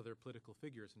any other political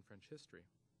figures in French history.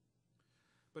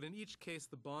 But in each case,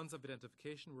 the bonds of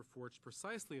identification were forged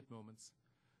precisely at moments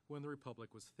when the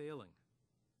Republic was failing,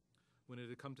 when it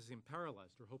had come to seem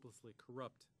paralyzed or hopelessly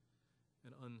corrupt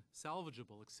and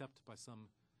unsalvageable except by some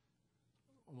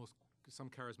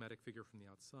charismatic figure from the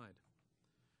outside.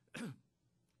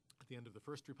 At the end of the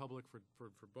First Republic for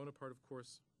Bonaparte, of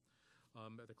course,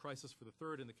 at the crisis for the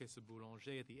Third, in the case of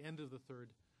Boulanger, at the end of the Third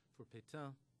for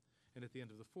Pétain, and at the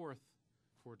end of the Fourth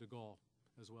for de Gaulle,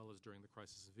 as well as during the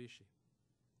crisis of Vichy.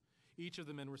 Each of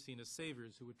the men were seen as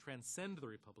saviors who would transcend the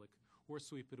Republic or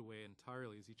sweep it away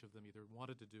entirely, as each of them either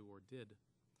wanted to do or did.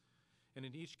 And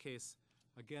in each case,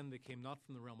 again, they came not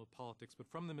from the realm of politics, but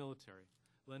from the military,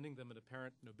 lending them an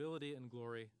apparent nobility and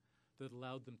glory that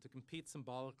allowed them to compete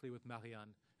symbolically with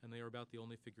Marianne, and they are about the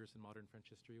only figures in modern French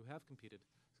history who have competed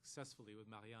successfully with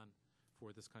Marianne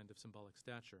for this kind of symbolic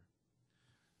stature.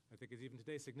 I think it's even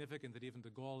today significant that even de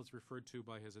Gaulle is referred to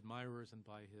by his admirers and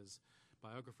by his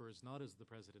biographers not as the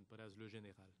president, but as le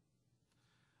général.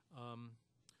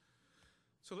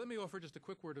 So let me offer just a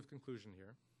quick word of conclusion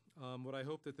here. What I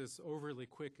hope that this overly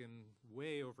quick and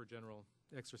way over general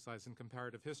exercise in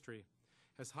comparative history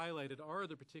has highlighted are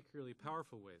the particularly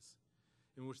powerful ways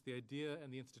in which the idea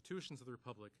and the institutions of the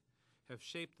Republic have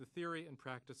shaped the theory and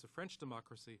practice of French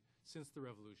democracy since the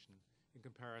Revolution in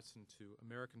comparison to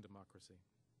American democracy.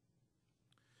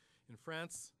 In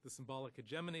France, the symbolic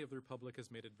hegemony of the Republic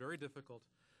has made it very difficult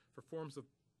for forms of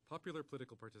popular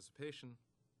political participation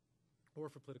or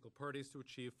for political parties to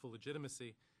achieve full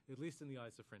legitimacy, at least in the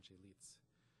eyes of French elites.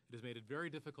 It has made it very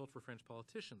difficult for French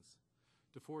politicians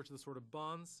to forge the sort of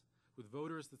bonds with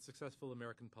voters that successful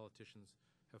American politicians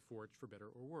have forged for better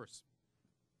or worse.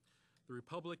 The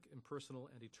Republic, impersonal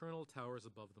and eternal, towers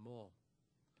above them all.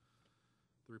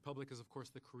 The Republic is, of course,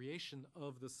 the creation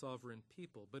of the sovereign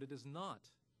people, but it is not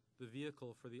the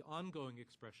vehicle for the ongoing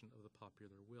expression of the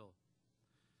popular will.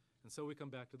 And so we come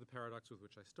back to the paradox with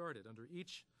which I started. Under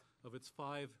each of its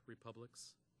 5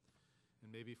 republics,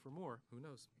 and maybe for more, who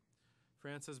knows,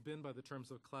 France has been, by the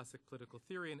terms of classic political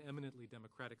theory, an eminently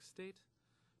democratic state,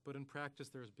 but in practice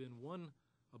there has been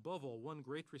above all, one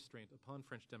great restraint upon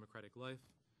French democratic life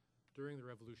during the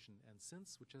Revolution and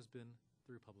since, which has been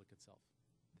the Republic itself.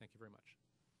 Thank you very much.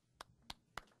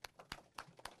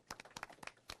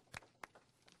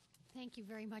 Thank you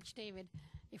very much, David.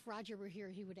 if Roger were here,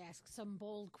 he would ask some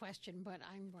bold question, but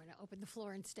I'm going to open the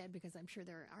floor instead because I'm sure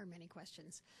there are many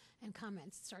questions and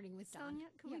comments, starting with Don. Sonia,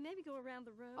 could we maybe go around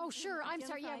the room? Oh, sure. I'm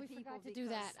sorry. Yeah, we identify forgot to people do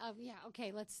that. because- Yeah,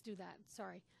 okay, let's do that.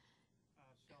 Sorry.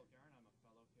 Shel Garin, I'm a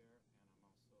fellow here, and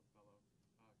I'm also a fellow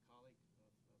colleague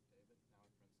of David, now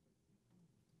at Princeton.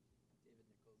 David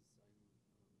Nichols, I'm in the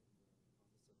Office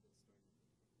of the Historian of the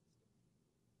Department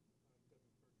of State. Devin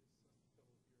Fergus,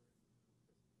 fellow here at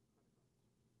Princeton.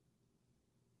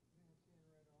 Nancy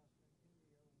and Red Austin,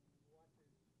 India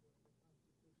watches the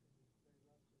Constitution very left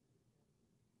of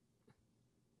the campus.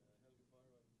 Helge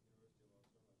Farah, University of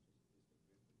Oslo,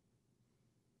 I've just visited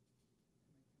briefly.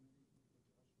 And the committee with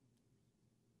Josh Williams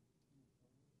in the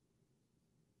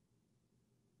forum.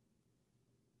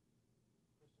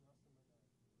 Christian Osterman,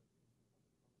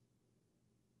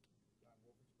 Don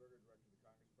Wolfensberger, Director of the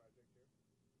Congress Project here.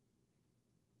 Chris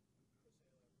Ayler,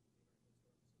 the American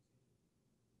Historical Association. Rob Townsend,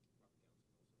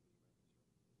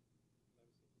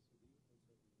 also the American Historical. Legacy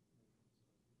Fisudi, also the American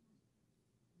Historian. Himesh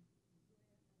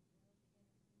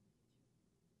Fenner.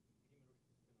 From the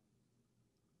Roger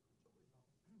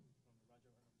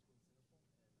Arnold School in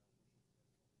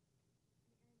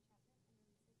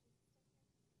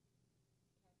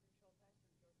Singapore and Washington School. Erin Chapman from the research assistant here. Catherine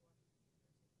Schulteis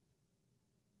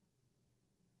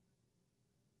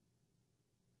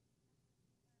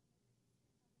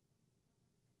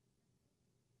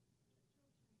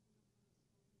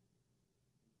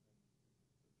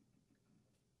from George Washington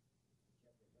University.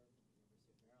 Jeffrey Herb from the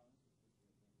University of Maryland,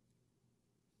 who's with European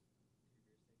history. Peter Biersteker, I work at the War Project here. Miriam Diane, the National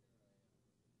Register.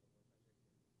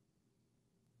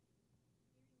 Tim McDonald, I work here at the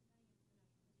center.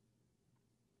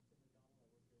 And Lindsay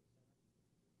Cosmo,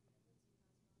 I'm with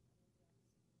the Office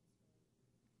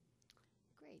of the Historian.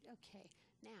 Great, okay.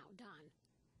 Now, Don.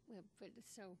 Yeah, wait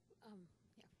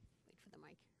for the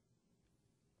mic.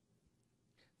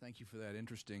 Thank you for that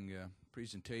interesting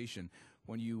presentation.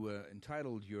 When you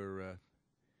entitled your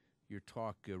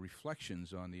talk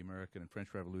Reflections on the American and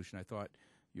French Revolution, I thought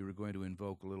you were going to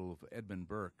invoke a little of Edmund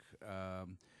Burke,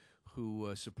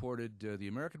 who supported the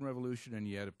American Revolution, and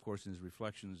yet, of course, in his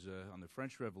reflections on the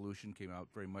French Revolution came out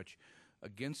very much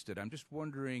against it. I'm just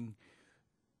wondering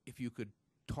if you could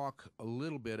talk a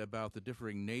little bit about the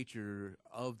differing nature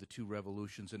of the two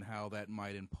revolutions and how that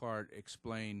might in part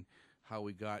explain how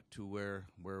we got to where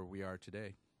we are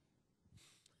today.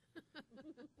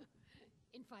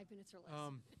 In 5 minutes or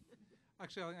less.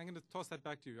 Actually, I'm going to toss that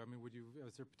back to you. I mean,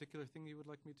 is there a particular thing you would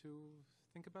like me to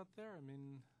think about there? I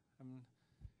mean,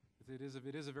 it is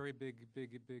a very big.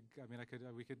 I mean,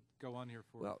 we could go on here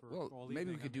for all evening.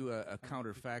 Maybe we could do a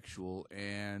counterfactual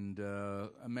and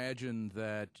imagine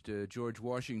that George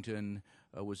Washington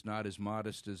was not as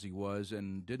modest as he was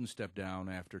and didn't step down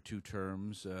after 2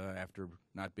 terms after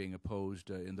not being opposed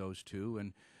in those 2,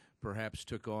 and perhaps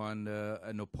took on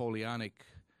a Napoleonic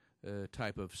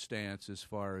type of stance as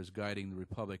far as guiding the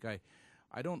Republic. I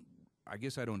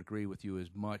guess I don't agree with you as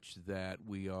much that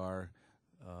we are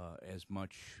as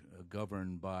much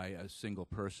governed by a single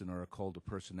person or a cult of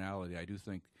personality. I do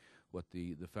think what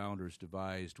the founders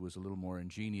devised was a little more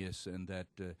ingenious, and that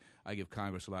I give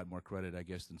Congress a lot more credit, I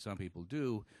guess, than some people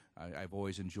do. I've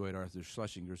always enjoyed Arthur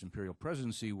Schlesinger's imperial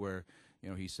presidency, where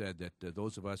he said that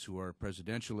those of us who are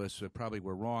presidentialists probably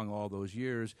were wrong all those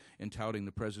years in touting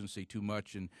the presidency too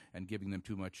much and giving them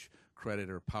too much credit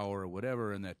or power or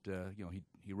whatever, and that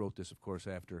he wrote this, of course,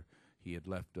 after he had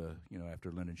left,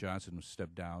 after Lyndon Johnson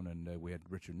stepped down and we had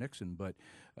Richard Nixon. But,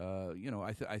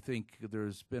 I think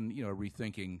there's been,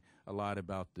 rethinking a lot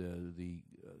about the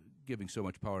giving so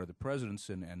much power to the presidents,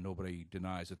 and nobody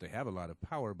denies that they have a lot of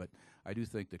power. But I do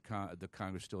think that the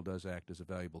Congress still does act as a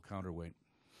valuable counterweight.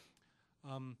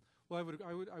 Well,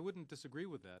 I wouldn't disagree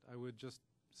with that. I would just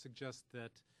suggest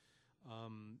that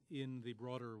in the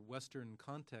broader Western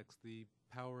context, the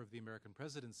power of the American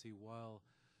presidency, while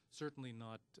certainly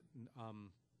not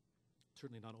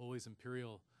always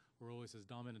imperial or always as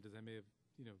dominant as I may have,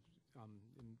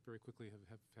 very quickly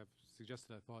have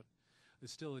suggested, I thought,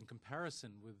 is still in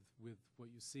comparison with what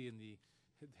you see in the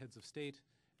heads of state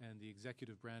and the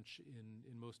executive branch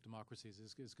in most democracies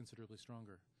is considerably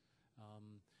stronger.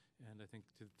 And I think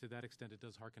to that extent it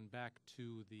does harken back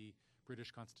to the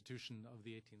British Constitution of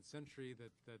the 18th century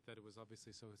that it was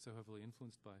obviously so heavily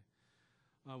influenced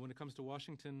by. When it comes to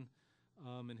Washington,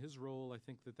 and his role, I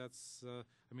think that's,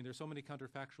 there's so many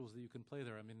counterfactuals that you can play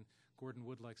there. I mean, Gordon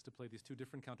Wood likes to play these 2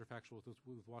 different counterfactuals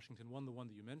with Washington. One, the one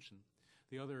that you mentioned.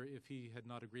 The other, if he had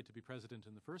not agreed to be president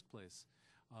in the first place,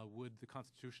 would the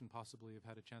Constitution possibly have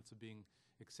had a chance of being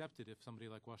accepted if somebody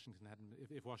like Washington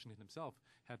if Washington himself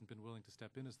hadn't been willing to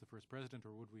step in as the first president,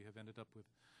 or would we have ended up with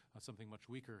something much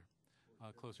weaker,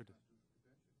 closer to...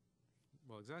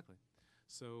 Well, exactly.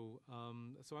 So,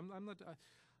 so I'm not,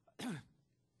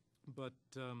 but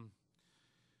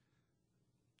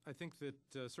I think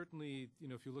that certainly,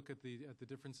 if you look at the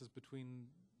differences between,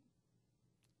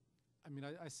 I mean,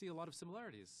 I see a lot of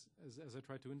similarities, as I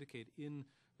tried to indicate, in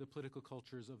the political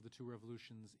cultures of the two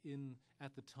revolutions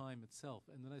at the time itself,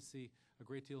 and then I see a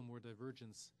great deal more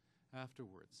divergence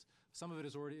afterwards. Some of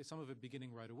it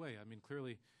beginning right away. I mean,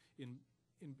 clearly,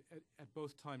 at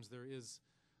both times there is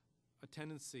a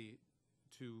tendency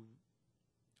to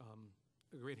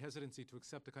a great hesitancy to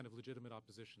accept a kind of legitimate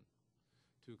opposition,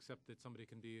 to accept that somebody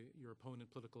can be your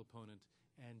political opponent,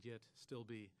 and yet still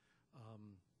be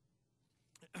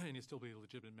and you still be a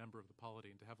legitimate member of the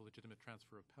polity and to have a legitimate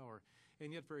transfer of power.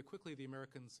 And yet very quickly the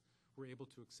Americans were able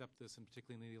to accept this, and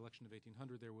particularly in the election of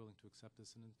 1800 they were willing to accept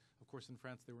this, and of course in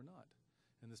France they were not.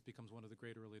 And this becomes one of the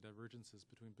great early divergences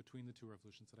between the two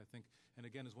revolutions that I think, and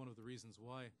again, is one of the reasons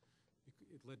why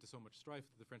it led to so much strife,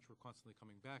 that the French were constantly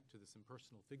coming back to this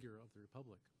impersonal figure of the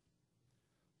Republic.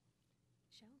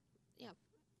 Michelle? Yeah.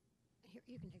 Here,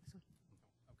 you can take this one.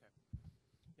 Okay.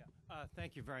 Yeah.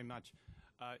 Thank you very much.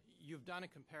 You've done a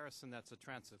comparison that's a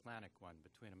transatlantic one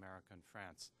between America and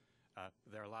France.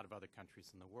 There are a lot of other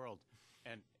countries in the world.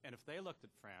 And if they looked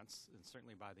at France, and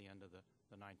certainly by the end of the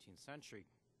 19th century,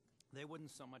 they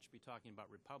wouldn't so much be talking about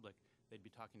republic, they'd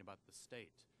be talking about the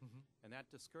state. Mm-hmm. And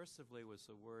that discursively was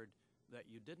a word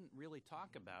that you didn't really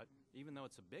talk about, even though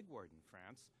it's a big word in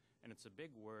France, and it's a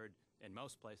big word in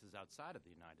most places outside of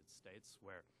the United States,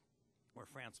 where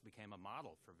France became a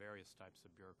model for various types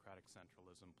of bureaucratic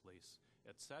centralism, police,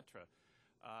 etc.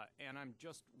 And I'm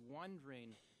just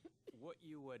wondering what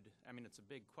you would, I mean, it's a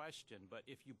big question, but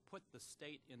if you put the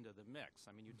state into the mix,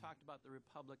 I mean, you talked about the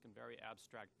republic in very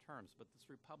abstract terms, but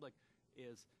this republic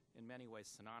is in many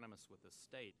ways synonymous with the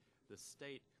state. The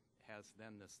state has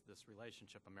then this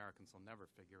relationship Americans will never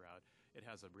figure out. It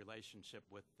has a relationship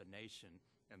with the nation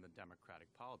and the democratic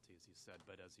polity, as you said,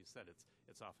 but as you said,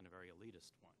 it's often a very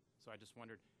elitist one. So I just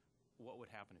wondered what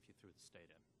would happen if you threw the state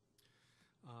in.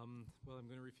 Well, I'm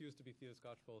going to refuse to be Theo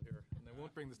Scotchpole here, and I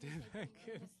won't bring the state back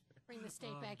in. Bring the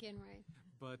state back in, right?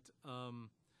 But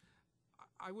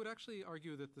I would actually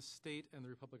argue that the state and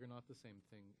the republic are not the same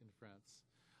thing in France.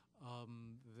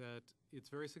 That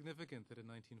it's very significant that in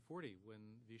 1940, when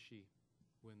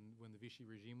the Vichy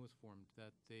regime was formed,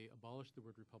 that they abolished the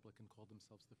word republic and called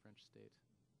themselves the French state.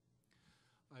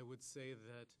 I would say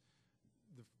that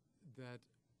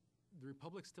the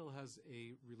republic still has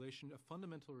a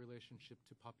fundamental relationship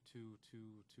to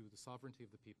the sovereignty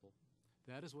of the people.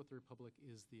 That is what the republic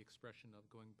is the expression of,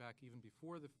 going back even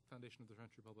before the foundation of the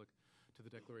French Republic to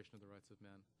the Declaration of the Rights of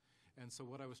Man. And so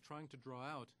what I was trying to draw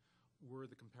out were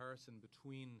the comparison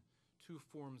between two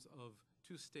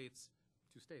states,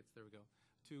 there we go,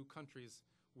 two countries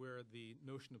where the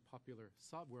notion of popular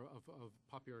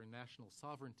and national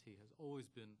sovereignty has always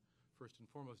been first and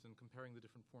foremost, and comparing the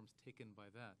different forms taken by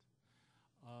that.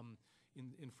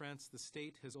 In France, the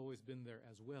state has always been there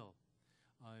as well,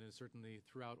 and certainly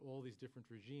throughout all these different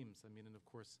regimes. I mean, and of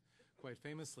course, quite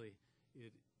famously,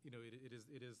 it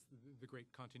is the great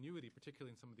continuity,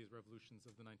 particularly in some of these revolutions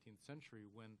of the 19th century,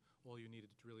 when all you needed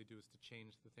to really do is to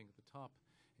change the thing at the top,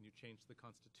 and you changed the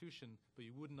constitution, but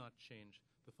you would not change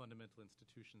the fundamental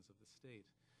institutions of the state.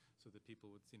 So that people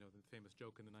would, the famous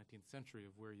joke in the 19th century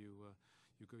of where you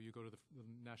go to the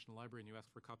National Library and you ask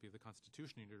for a copy of the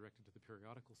Constitution and you're directed to the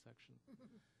periodical section.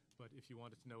 But if you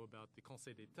wanted to know about the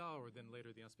Conseil d'État, or then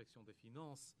later the Inspection des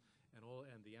Finances and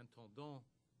the intendant,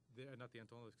 not the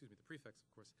intendant, excuse me, the prefects, of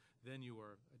course, then you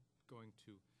are going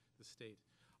to the state.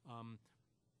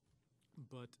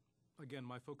 But again,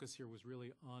 my focus here was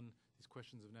really on these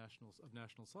questions of national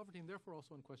sovereignty, and therefore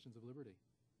also on questions of liberty.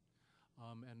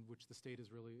 And which the state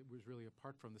was really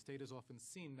apart from. The state is often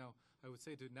seen now. I would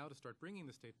say to start bringing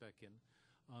the state back in.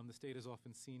 The state is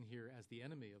often seen here as the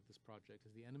enemy of this project,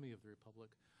 as the enemy of the republic,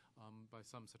 by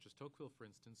some such as Tocqueville, for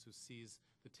instance, who sees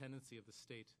the tendency of the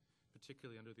state,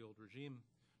 particularly under the old regime,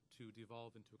 to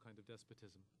devolve into a kind of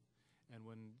despotism. And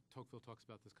when Tocqueville talks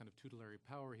about this kind of tutelary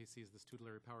power, he sees this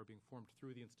tutelary power being formed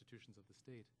through the institutions of the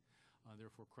state,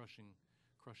 therefore crushing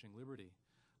liberty.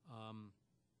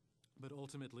 But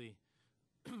ultimately,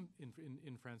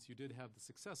 in France, you did have the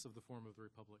success of the form of the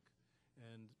republic,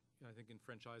 and I think in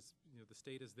French eyes, the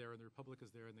state is there and the republic is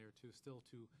there, and they are still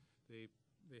two. They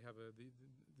have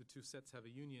the two sets have a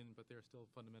union, but they're still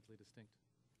fundamentally distinct.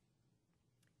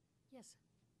 Yes.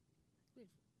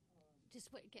 Just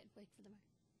wait for the mic. Thanks.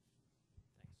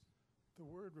 The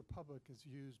word republic is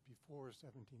used before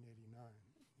 1789.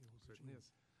 Certainly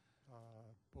is.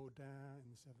 Baudin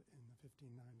in the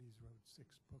 1590s wrote 6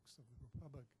 books of the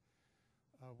Republic.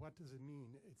 What does it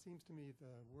mean? It seems to me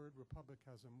the word republic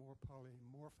has a more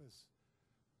polymorphous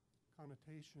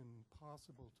connotation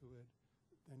possible to it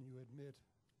than you admit.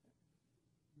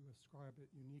 You ascribe it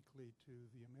uniquely to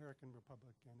the American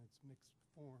Republic and its mixed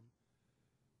form.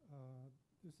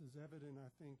 This is evident, I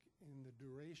think, in the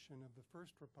duration of the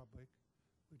First Republic,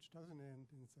 which doesn't end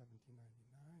in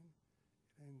 1799.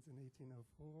 It ends in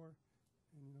 1804.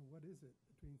 And, you know, what is it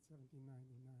between 1799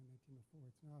 and 1804?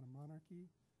 It's not a monarchy.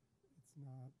 It's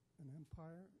not an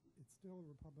empire. It's still a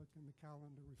republic, and the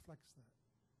calendar reflects that.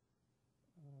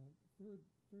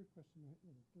 Third question.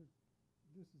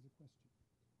 This is a question.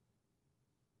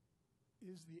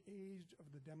 Is the age of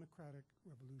the democratic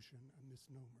revolution a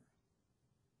misnomer?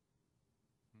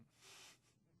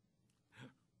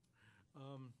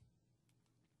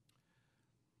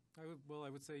 I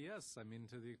would say yes. I mean,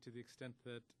 to the extent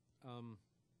that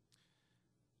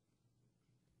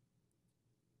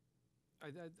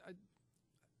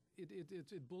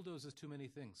it bulldozes too many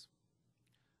things.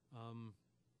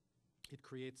 It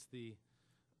creates the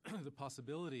the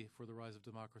possibility for the rise of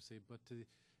democracy, but to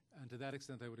that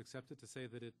extent, I would accept it to say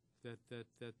that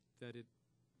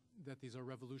these are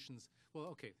revolutions. Well,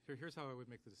 okay. Here's how I would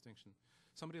make the distinction.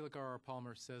 Somebody like R.R.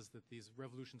 Palmer says that these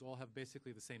revolutions all have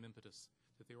basically the same impetus,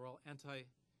 that they were all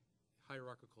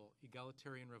anti-hierarchical,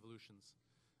 egalitarian revolutions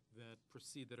that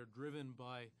proceed, that are driven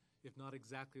by, if not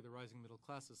exactly the rising middle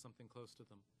classes, something close to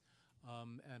them,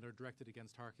 and are directed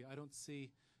against hierarchy. I don't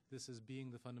see this as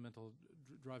being the fundamental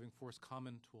driving force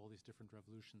common to all these different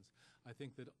revolutions. I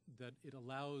think that it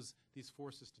allows these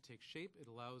forces to take shape. It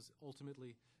allows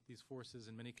ultimately these forces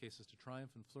in many cases to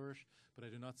triumph and flourish, but I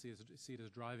do not see it as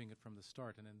driving it from the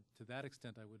start. And to that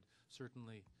extent, I would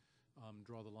certainly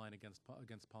draw the line against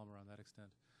Palmer on that extent.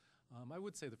 I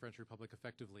would say the French Republic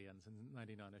effectively ends in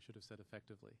 '99. I should have said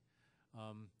effectively.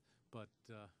 But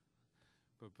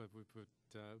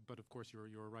of course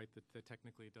you're right that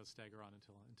technically it does stagger on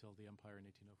until the Empire in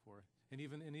 1804, and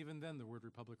even then the word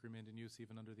republic remained in use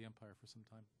even under the Empire for some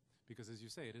time, because as you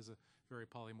say it is a very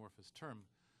polymorphous term.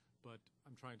 But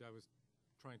I was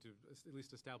trying to at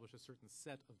least establish a certain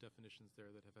set of definitions there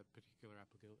that have a particular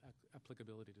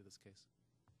applicability to this case.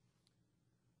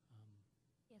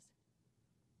 Yes.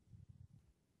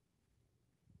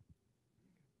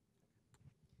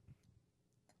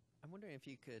 I'm wondering if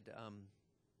you could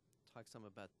talk some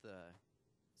about the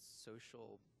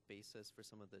social basis for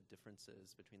some of the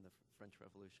differences between the French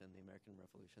Revolution and the American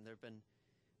Revolution. There have been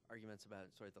arguments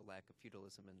about sort of the lack of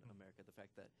feudalism in America, the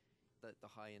fact that the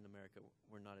high in America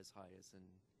were not as high as in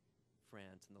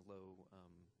France, and the low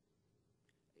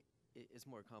is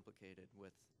more complicated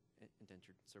with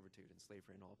indentured servitude and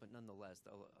slavery and all, but nonetheless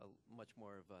a much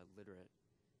more of a literate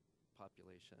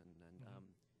population, and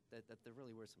that there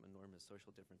really were some enormous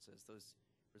social differences. Those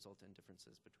result in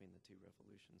differences between the two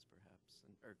revolutions, perhaps,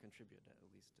 or contribute at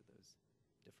least to those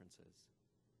differences.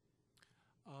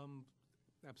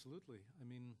 Absolutely. I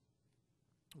mean,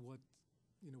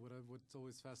 what's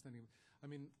always fascinating. I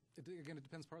mean, again, it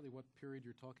depends partly what period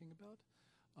you're talking about,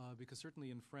 because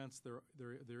certainly in France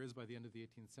there is by the end of the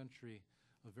 18th century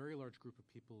a very large group of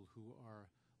people who are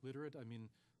literate. I mean,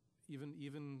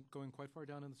 even going quite far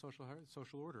down in the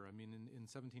social order. I mean, in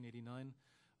 1789.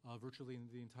 Virtually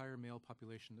the entire male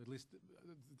population, at least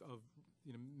of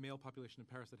male population in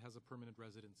Paris that has a permanent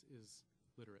residence, is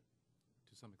literate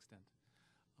to some extent.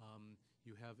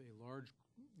 You have a large,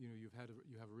 you have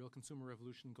a real consumer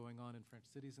revolution going on in French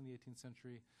cities in the 18th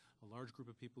century. A large group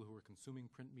of people who are consuming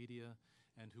print media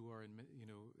and who are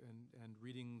and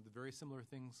reading the very similar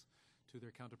things to their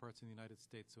counterparts in the United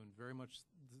States. So in very much,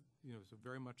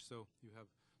 so you have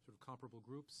sort of comparable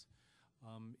groups.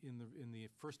 In the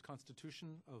first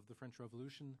constitution of the French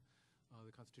Revolution, the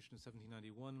Constitution of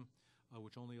 1791,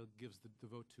 which only gives the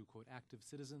vote to, quote, active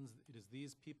citizens, it is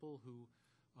these people who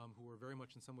are very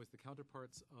much in some ways the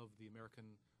counterparts of a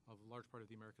large part of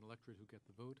the American electorate who get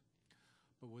the vote.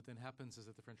 But what then happens is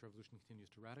that the French Revolution continues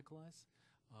to radicalize.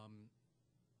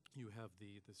 You have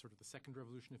the sort of the second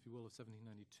revolution, if you will, of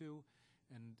 1792,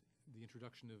 and the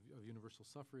introduction of universal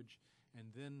suffrage,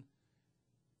 and then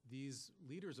these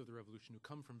leaders of the revolution, who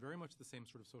come from very much the same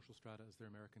sort of social strata as their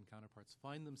American counterparts,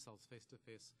 find themselves face to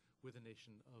face with a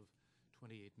nation of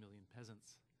 28 million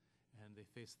peasants, and they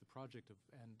face the project of,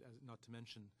 and not to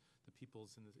mention the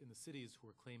peoples in the cities who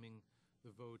are claiming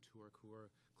the vote, who are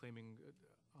claiming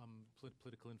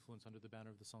political influence under the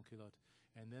banner of the sans-culottes,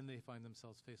 and then they find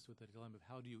themselves faced with the dilemma of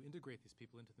how do you integrate these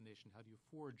people into the nation? How do you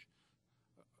forge,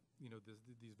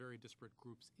 these very disparate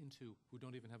groups who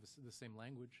don't even have the same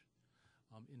language?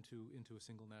 Into a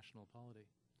single national polity,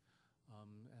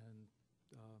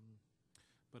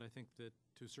 But I think that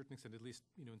to a certain extent, at least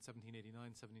in 1789,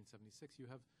 1776, you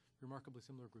have remarkably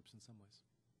similar groups in some ways.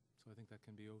 So I think that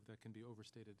can be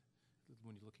overstated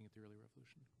when you're looking at the early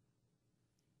revolution.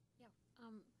 Yeah.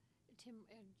 Tim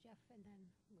and Jeff, and then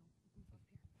we'll move up here.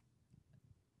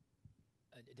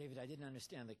 David, I didn't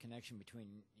understand the connection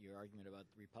between your argument about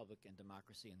the republic and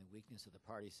democracy and the weakness of the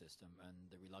party system and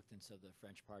the reluctance of the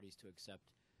French parties to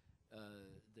accept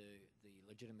the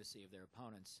legitimacy of their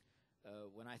opponents.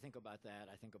 When I think about that,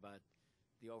 I think about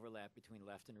the overlap between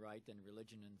left and right and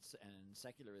religion and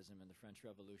secularism in the French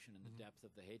Revolution and the depth of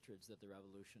the hatreds that the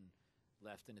revolution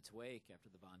left in its wake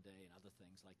after the Vendée and other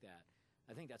things like that.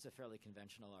 I think that's a fairly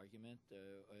conventional argument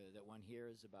that one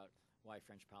hears about why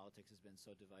French politics has been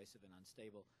so divisive and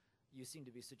unstable. You seem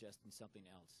to be suggesting something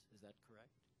else. Is that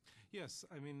correct? Yes,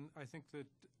 I think that,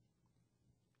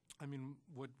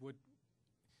 what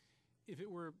if it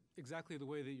were exactly the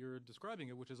way that you're describing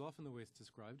it, which is often the way it's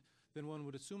described, then one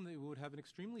would assume that we would have an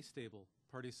extremely stable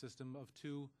party system of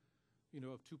two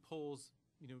poles,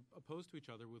 opposed to each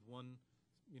other, with one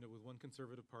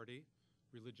conservative party,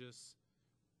 religious,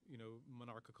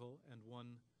 monarchical, and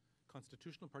one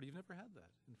constitutional party. You've never had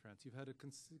that in France. You've had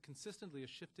consistently a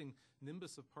shifting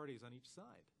nimbus of parties on each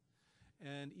side,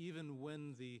 and even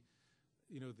when the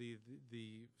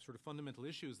sort of fundamental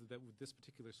issues that this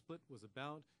particular split was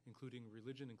about, including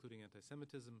religion, including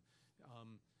anti-Semitism,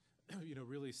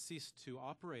 really ceased to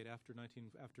operate after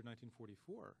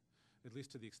 1944, at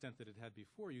least to the extent that it had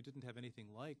before. You didn't have anything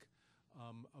like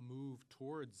a move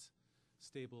towards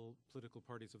stable political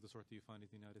parties of the sort that you find in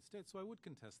the United States. So I would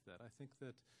contest that. I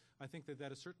think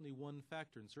that is certainly one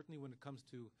factor, and certainly when it comes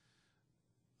to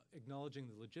acknowledging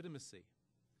the legitimacy,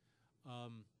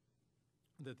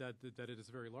 that it is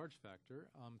a very large factor,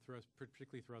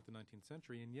 particularly throughout the 19th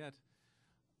century. And yet,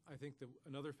 I think that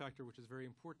another factor which is very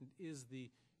important is the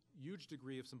huge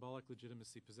degree of symbolic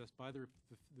legitimacy possessed by the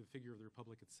figure of the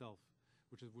Republic itself,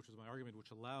 which is my argument,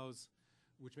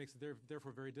 which makes it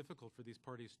therefore very difficult for these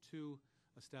parties to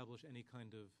establish any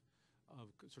kind of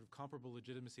sort of comparable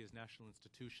legitimacy as national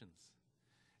institutions.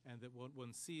 And that what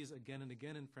one sees again and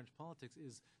again in French politics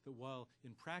is that while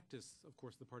in practice, of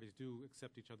course, the parties do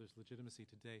accept each other's legitimacy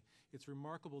today, it's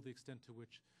remarkable the extent to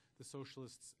which the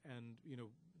socialists and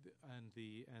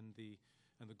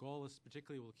the Gaullists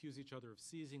particularly will accuse each other of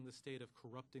seizing the state, of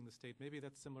corrupting the state. Maybe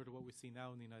that's similar to what we see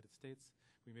now in the United States.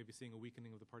 We may be seeing a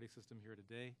weakening of the party system here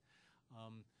today.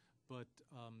 But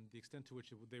the extent to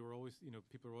which they were always,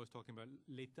 people are always talking about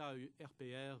l'État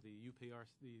RPR, the UPR,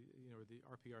 the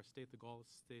RPR state, the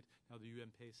Gaullist state, now the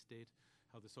UMP state,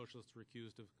 how the socialists were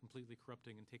accused of completely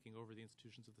corrupting and taking over the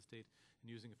institutions of the state and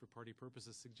using it for party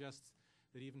purposes, suggests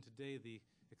that even today the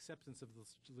acceptance of the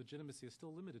legitimacy is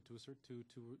still limited to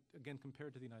again,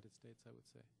 compared to the United States, I would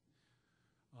say.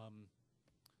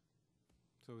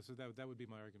 So that would be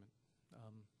my argument.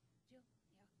 Jill?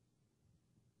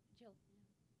 Yeah. Jill?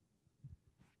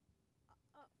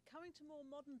 Coming to more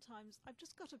modern times, I've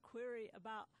just got a query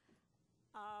about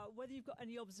whether you've got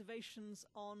any observations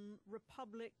on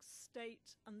republic,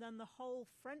 state, and then the whole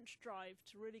French drive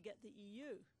to really get the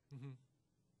EU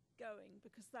going,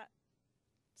 because that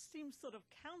seems sort of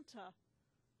counter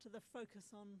to the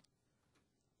focus on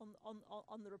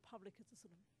the republic as a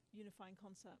sort of unifying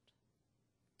concept.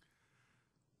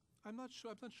 I'm not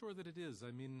sure that it is.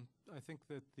 I mean, I think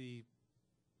that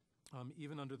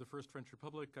even under the First French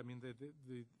Republic, I mean, the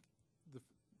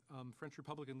French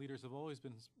Republican leaders have always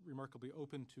been remarkably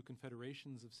open to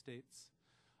confederations of states.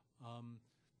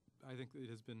 I think it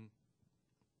has been,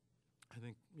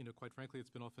 quite frankly, it's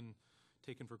been often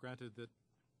taken for granted that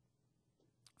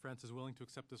France is willing to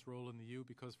accept this role in the EU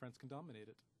because France can dominate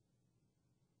it.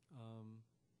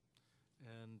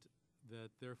 And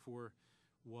that therefore,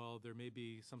 while there may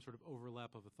be some sort of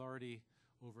overlap of authority,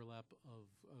 overlap of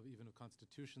even of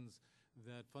constitutions,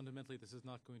 that fundamentally this is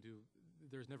not going to,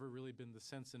 there's never really been the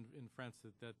sense in France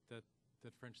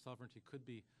that French sovereignty could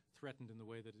be threatened in the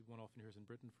way that one often hears in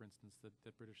Britain, for instance,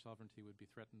 that British sovereignty would be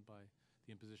threatened by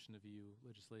the imposition of EU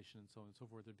legislation and so on and so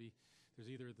forth. There's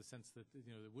either the sense that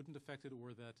it wouldn't affect it,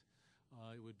 or that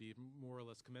it would be more or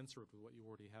less commensurate with what you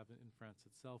already have in France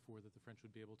itself, or that the French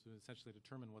would be able to essentially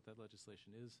determine what that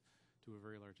legislation is to a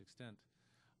very large extent.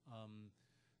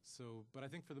 But I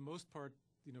think for the most part,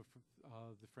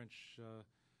 the French,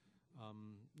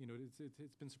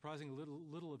 it's been surprising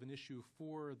little of an issue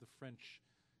for the French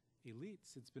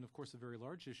elites. It's been, of course, a very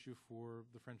large issue for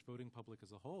the French voting public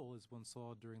as a whole, as one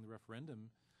saw during the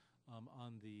referendum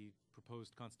on the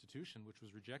proposed constitution, which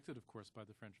was rejected, of course, by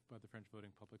the French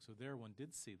voting public. So there one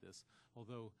did see this,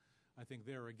 although I think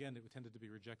there, again, it tended to be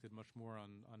rejected much more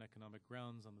on economic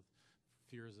grounds, on the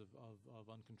fears of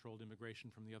uncontrolled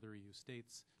immigration from the other EU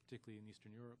states, particularly in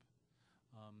Eastern Europe.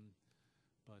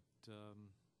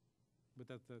 But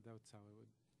that's how I would.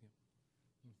 Yeah.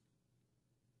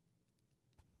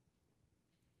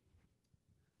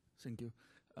 Thank you.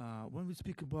 When we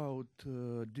speak about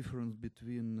difference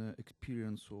between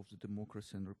experience of the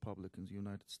democracy and republic in the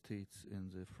United States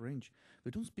and the French,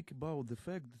 we don't speak about the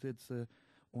fact that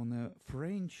on the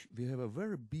French we have a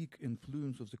very big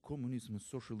influence of the communism and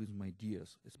socialism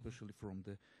ideas, especially from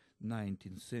the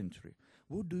 19th century.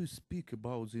 What do you speak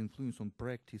about the influence on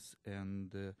practice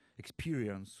and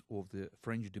experience of the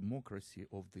French democracy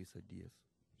of these ideas?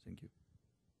 Thank you.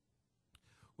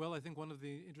 Well, I think one of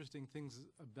the interesting things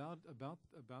about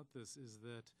this is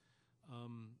that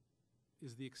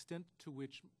is the extent to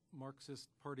which Marxist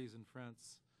parties in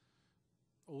France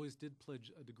always did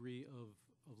pledge a degree of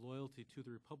loyalty to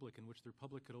the Republic, in which the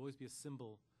Republic could always be a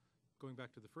symbol, going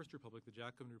back to the First Republic, the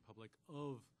Jacobin Republic,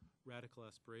 of radical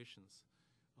aspirations.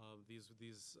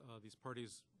 These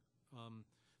parties,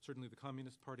 certainly the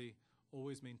Communist Party,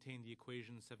 always maintained the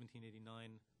equation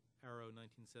 1789, arrow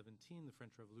 1917, the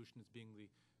French Revolution, as being the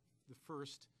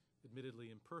first,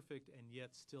 admittedly imperfect, and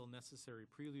yet still necessary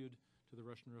prelude to the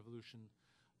Russian Revolution.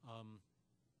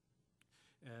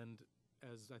 And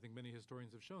as I think many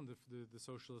historians have shown, the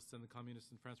socialists and the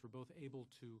communists in France were both able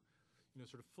to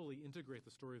sort of fully integrate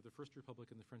the story of the First Republic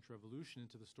and the French Revolution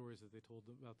into the stories that they told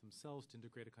about themselves, to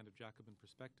integrate a kind of Jacobin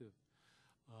perspective,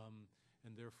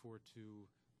 and therefore to,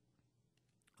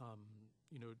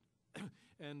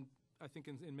 and I think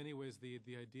in many ways the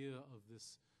idea of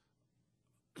this,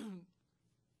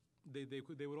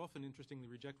 they would often interestingly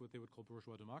reject what they would call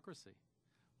bourgeois democracy,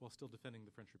 while still defending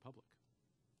the French Republic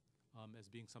as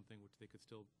being something which they could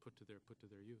still put to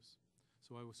their use.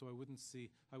 So I would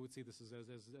see this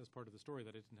as part of the story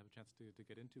that I didn't have a chance to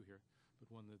get into here,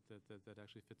 but one that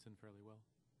actually fits in fairly well.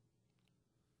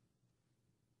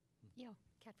 Yeah,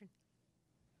 Catherine.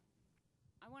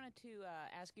 I wanted to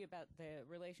ask you about the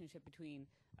relationship between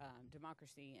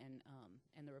democracy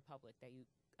and the Republic that you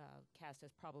cast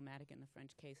as problematic in the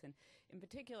French case, and in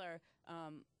particular,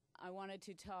 I wanted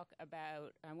to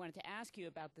ask you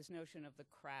about this notion of the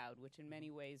crowd, which in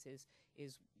many ways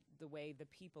is the way the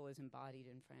people is embodied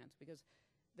in France, because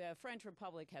the French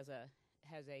Republic has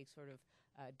a sort of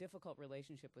difficult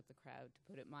relationship with the crowd, to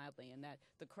put it mildly, and that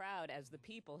the crowd as the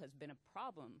people has been a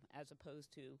problem as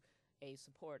opposed to a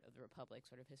support of the Republic,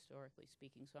 sort of historically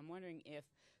speaking. So I'm wondering if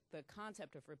the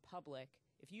concept of Republic,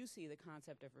 if you see the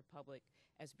concept of Republic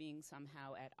as being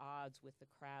somehow at odds with the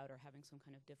crowd or having some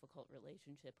kind of difficult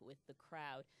relationship with the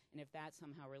crowd, and if that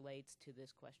somehow relates to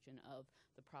this question of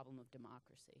the problem of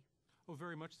democracy. Oh,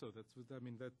 very much so. And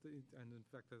in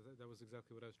fact, that was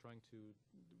exactly what I was trying to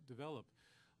develop.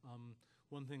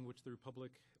 One thing which the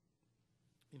Republic,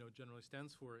 generally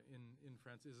stands for in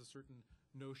France is a certain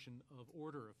notion of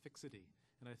order, of fixity.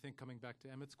 And I think, coming back to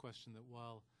Emmett's question, that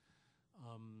while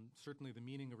certainly the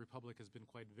meaning of Republic has been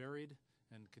quite varied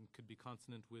and could be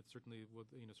consonant with certainly with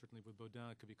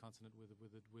Baudin, it could be consonant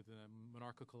with a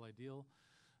monarchical ideal.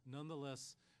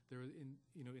 Nonetheless, there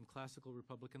in classical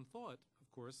Republican thought,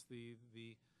 of course, the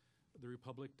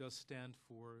Republic does stand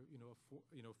for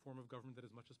a form of government that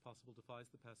as much as possible defies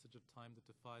the passage of time, that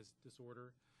defies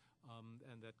disorder,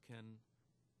 and that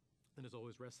is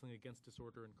always wrestling against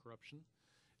disorder and corruption.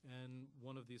 And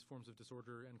one of these forms of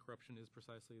disorder and corruption is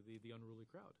precisely the unruly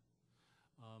crowd.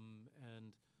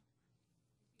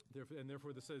 And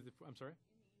therefore, this is. I'm sorry.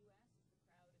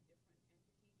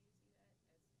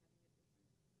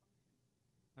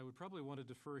 I would probably want to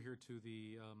defer here to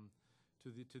the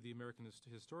American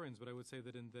historians, but I would say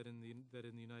that in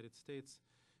the United States,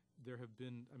 there have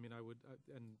been. I mean,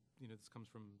 this comes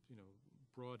from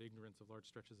broad ignorance of large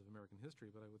stretches of American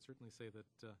history, but I would certainly say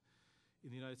that in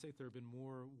the United States there have been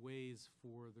more ways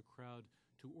for the crowd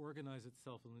to organize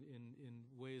itself in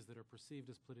ways that are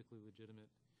perceived as politically legitimate,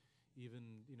 even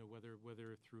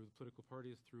whether through political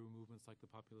parties, through movements like the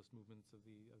populist movements of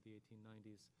the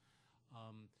 1890s.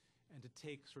 And to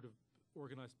take sort of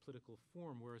organized political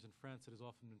form, whereas in France it has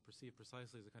often been perceived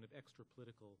precisely as a kind of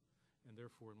extra-political and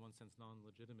therefore, in one sense,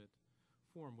 non-legitimate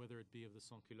form, whether it be of the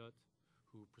sans-culottes,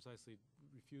 who precisely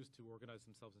refused to organize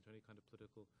themselves into any kind of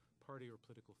political party or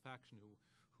political faction,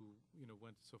 who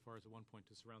went so far as at one point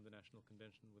to surround the National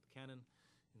Convention with cannon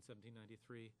in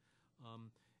 1793,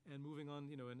 and moving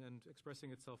on, and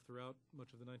expressing itself throughout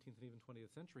much of the 19th and even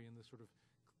 20th century in this sort of,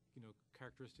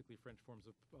 characteristically French forms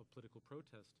of political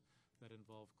protest that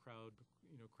involve crowd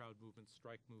movements,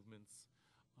 strike movements,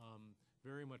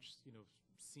 very much,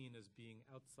 seen as being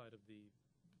outside of the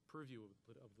purview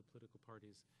of the political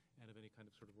parties and of any kind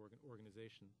of sort of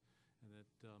organization, and that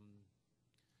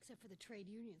except for the trade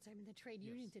unions. I mean, the trade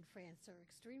unions in France are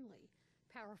extremely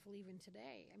powerful even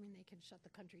today. I mean, they can shut the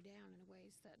country down in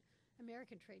ways that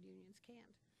American trade unions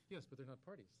can't. Yes, but they're not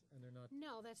parties, and they're not.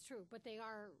 No, that's true. But they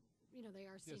are, you know, they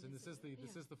are. Yes, and this is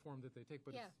the form that they take.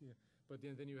 But but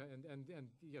then you and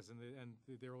yes, and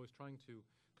they're always trying to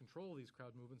control these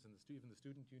crowd movements, and even the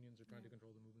student unions are trying to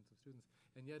control the movements of students.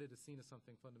 And yet, it is seen as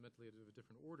something fundamentally of a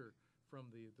different order from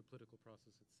the political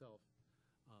process itself.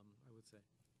 I would say.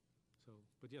 So,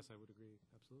 but yes, I would agree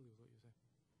absolutely with what you say.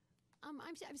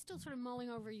 I'm still sort of mulling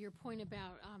over your point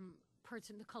about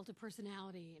the cult of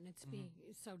personality, and it's being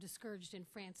so discouraged in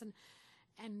France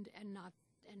and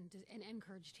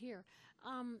encouraged here.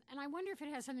 And I wonder if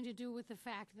it has something to do with the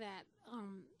fact that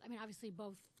I mean, obviously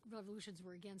both revolutions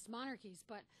were against monarchies,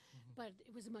 but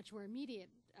it was a much more immediate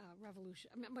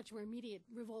revolution, much more immediate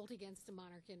revolt against the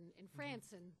monarch in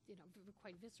France, and you know,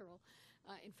 quite visceral,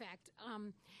 in fact.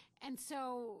 And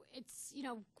so it's, you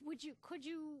know, could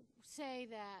you say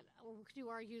that, or could you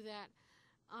argue that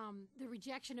the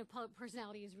rejection of public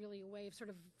personality is really a way of sort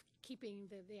of keeping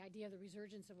the idea of the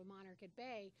resurgence of a monarch at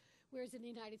bay, whereas in the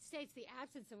United States, the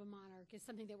absence of a monarch is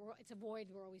something that it's a void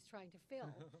we're always trying to fill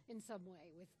in some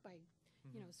way by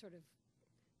you know, sort of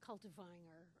cultivying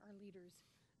our leaders,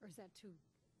 or is that too?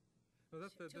 No,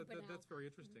 that's very Mm-hmm.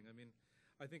 interesting. I mean,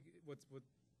 I think what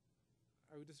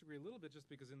I would disagree a little bit, just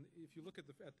because if you look at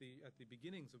the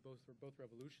beginnings of both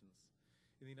revolutions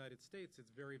in the United States,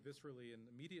 it's very viscerally and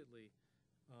immediately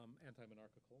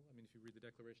anti-monarchical. I mean, if you read the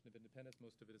Declaration of Independence,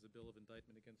 most of it is a bill of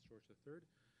indictment against George III.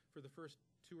 For the first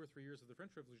 2 or 3 years of the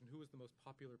French Revolution, who was the most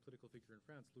popular political figure in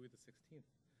France? Louis XVI,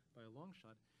 by a long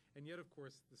shot. And yet, of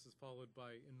course, this is followed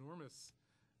by enormous,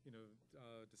 you know,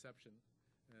 deception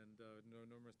and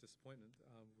enormous disappointment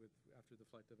after the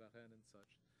flight to Varennes and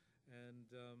such.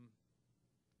 And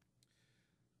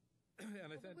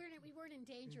and I thought we weren't in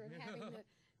danger of having the.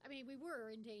 I mean, we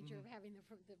were in danger of having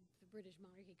the British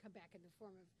monarchy come back in the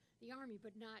form of the army,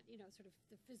 but not, you know, sort of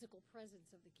the physical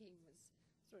presence of the king was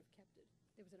sort of kept.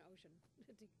 There was an ocean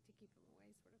to keep him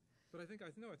away, sort of. But I think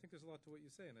there's a lot to what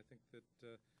you say, and I think that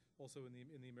also in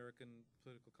the American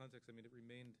political context, I mean, it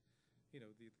remained, you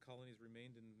know, the colonies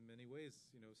remained in many ways,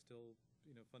 you know, still,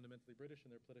 you know, fundamentally British in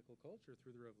their political culture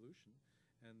through the Revolution,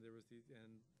 and there was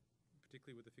and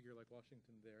particularly with a figure like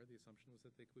Washington there, the assumption was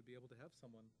that they would be able to have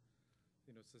someone,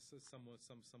 you know,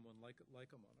 someone like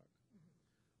a monarch.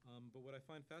 But what I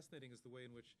find fascinating is the way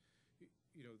in which,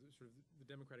 you know, the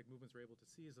democratic movements are able to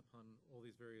seize upon all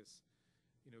these various,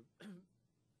 you know,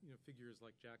 figures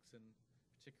like Jackson,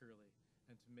 particularly,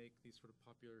 and to make these sort of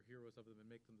popular heroes of them and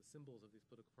make them the symbols of these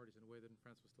political parties in a way that in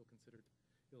France was still considered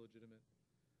illegitimate.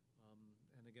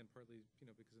 And again, partly, you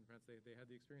know, because in France they had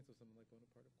the experience of someone like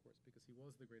Bonaparte, of course, because he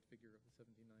was the great figure of the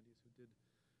 1790s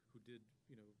who did,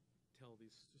 you know, tell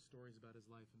these stories about his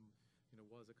life and, you know,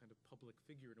 was a kind of public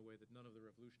figure in a way that none of the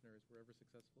revolutionaries were ever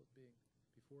successful at being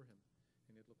before him.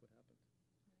 And yet, look what happened.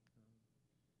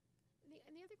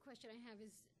 And the other question I have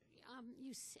is,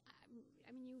 you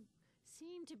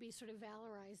seem to be sort of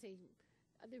valorizing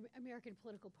the American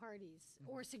political parties,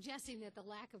 or suggesting that the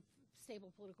lack of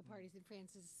stable political parties in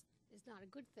France is not a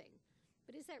good thing.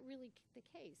 But is that really the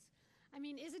case? I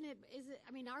mean, is it,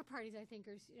 I mean, our parties, I think,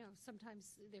 are, you know,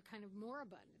 sometimes they're kind of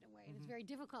moribund in a way, and it's very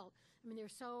difficult. I mean, they're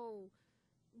so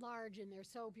large and they're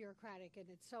so bureaucratic, and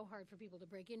it's so hard for people to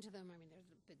break into them. I mean,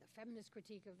 there's been the feminist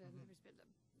critique of them, there's been the,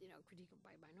 you know, critique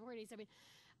by minorities. I mean,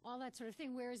 all that sort of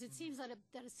thing. Whereas it seems that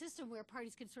a system where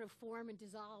parties can sort of form and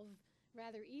dissolve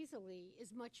rather easily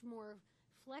is much more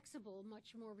flexible,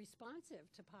 much more responsive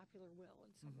to popular will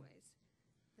in some ways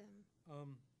than.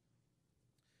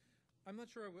 I'm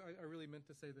not sure I really meant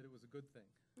to say that it was a good thing.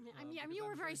 I mean,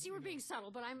 you were being subtle,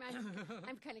 but I'm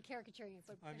I'm kind of caricaturing it,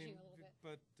 but pushing a little bit.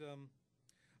 But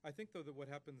I think though that what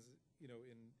happens, you know,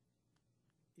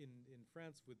 in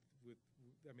France with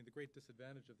I mean, the great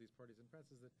disadvantage of these parties in France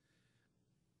is that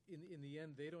in the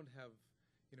end they don't have,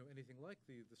 you know, anything like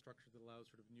the structure that allows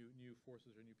sort of new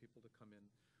forces or new people to come in,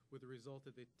 with the result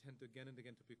that they tend to again and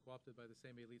again to be co-opted by the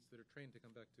same elites that are trained, to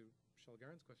come back to Charles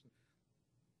Garin's question,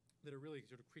 that are really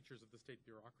sort of creatures of the state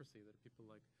bureaucracy, that are people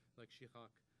like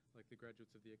Chirac, like the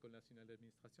graduates of the École Nationale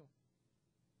d'Administration,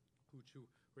 who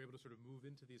were able to sort of move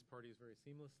into these parties very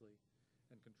seamlessly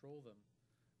and control them.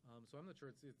 So I'm not sure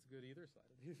it's good either side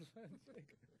of the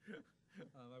Atlantic.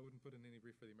 I wouldn't put in any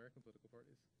brief for the American political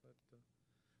parties,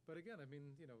 but again, I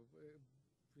mean, you know,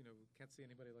 can't see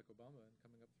anybody like Obama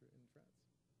coming up through in France,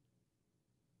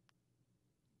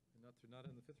 and not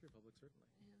in the Fifth Republic certainly,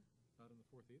 not in the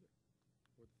Fourth either.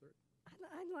 Or the third.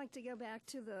 I'd like to go back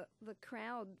to the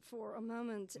crowd for a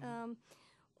moment.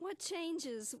 what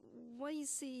changes, what do you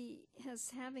see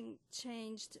as having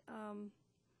changed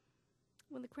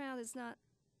when the crowd is not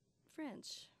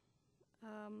French?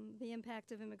 The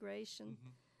impact of immigration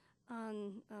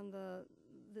on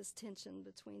this tension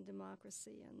between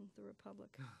democracy and the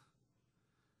republic.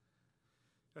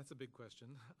 That's a big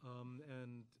question,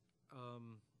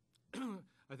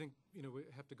 I think we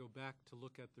have to go back to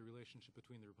look at the relationship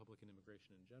between the republic and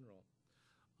immigration in general.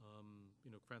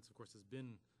 France, of course, has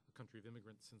been a country of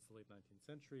immigrants since the late 19th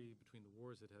century. Between the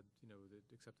wars, it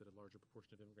accepted a larger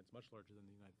proportion of immigrants, much larger than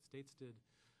the United States did.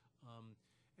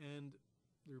 And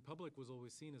the Republic was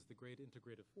always seen as the great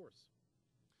integrative force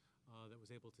that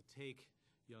was able to take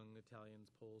young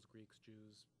Italians, Poles, Greeks,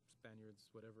 Jews, Spaniards,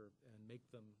 whatever, and make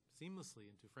them seamlessly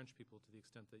into French people to the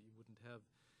extent that you wouldn't have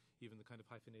even the kind of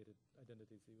hyphenated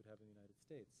identities that you would have in the United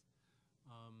States.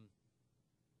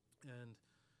 And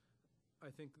I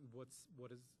think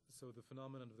so the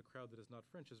phenomenon of the crowd that is not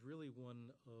French is really one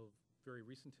of very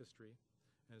recent history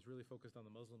and is really focused on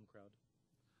the Muslim crowd,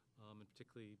 and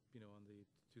particularly, on the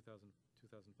 2005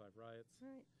 riots.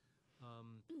 Right.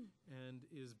 And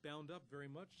is bound up very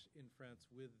much in France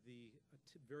with the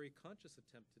very conscious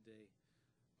attempt today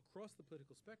across the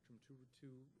political spectrum to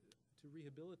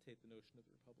rehabilitate the notion of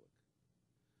the Republic.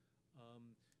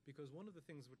 Because one of the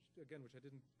things which I didn't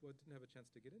have a chance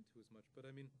to get into as much, but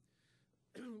I mean,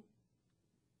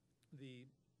 the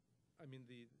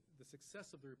success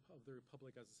of the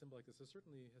Republic as a symbol like this has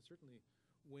certainly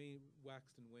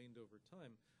waxed and waned over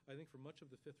time. I think for much of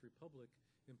the Fifth Republic,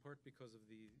 in part because of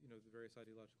the various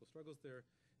ideological struggles there,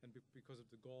 and because of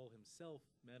de Gaulle himself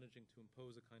managing to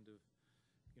impose a kind of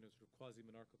sort of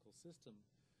quasi-monarchical system,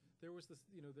 there was this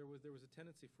there was a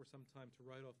tendency for some time to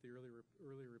write off the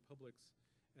earlier republics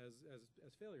as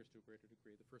failures to a greater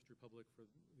degree. The First Republic, for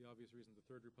the obvious reason, the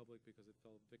Third Republic, because it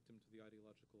fell victim to the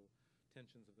ideological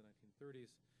tensions of the 1930s,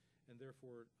 and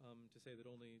therefore to say that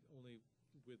only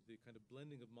with the kind of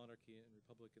blending of monarchy and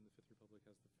republic in the Fifth Republic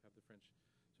have the French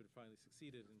sort of finally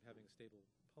succeeded in having a stable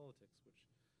politics, which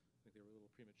I think they were a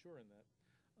little premature in that.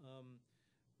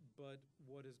 But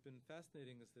what has been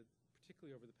fascinating is that,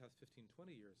 particularly over the past 15,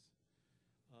 20 years,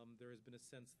 there has been a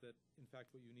sense that, in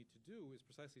fact, what you need to do is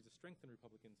precisely to strengthen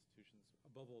Republican institutions,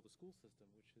 above all the school system,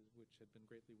 which had been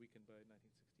greatly weakened by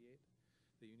 1968.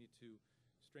 That you need to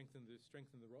strengthen the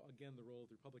role of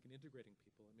the Republic in integrating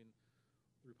people. I mean,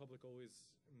 the Republic always,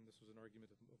 and this was an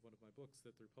argument of one of my books,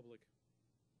 that the Republic,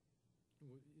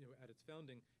 at its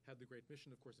founding, had the great mission,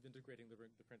 of course, of integrating the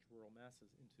French rural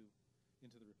masses into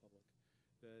the Republic.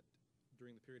 That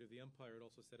during the period of the Empire, it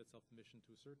also set itself the mission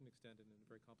to a certain extent and in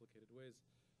very complicated ways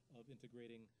of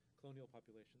integrating colonial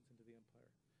populations into the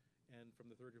Empire. And from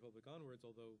the Third Republic onwards,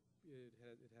 although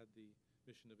it had the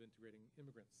mission of integrating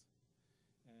immigrants.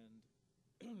 And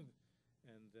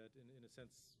and that in a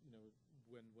sense,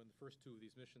 when the first two of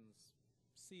these missions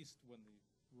ceased, when the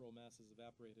rural masses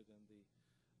evaporated and the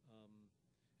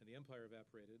empire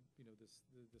evaporated, this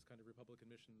kind of Republican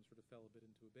mission sort of fell a bit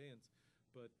into abeyance.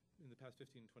 But in the past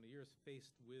 15, 20 years,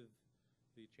 faced with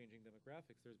the changing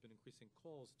demographics, there's been increasing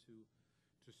calls to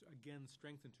again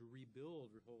strengthen, to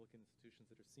rebuild Republican institutions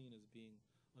that are seen as being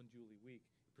unduly weak,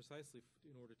 precisely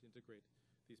in order to integrate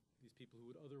these people who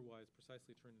would otherwise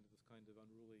precisely turn into this kind of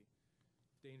unruly,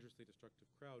 dangerously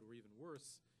destructive crowd, or even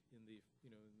worse, in the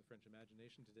French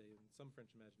imagination today, in some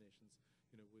French imaginations,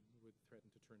 would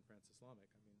threaten to turn France Islamic.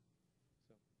 I mean,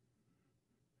 so.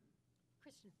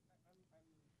 Christian. I'm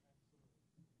absolutely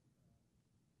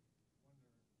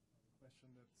wonder a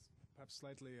question that's perhaps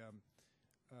slightly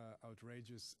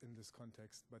outrageous in this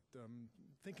context, but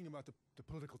thinking about the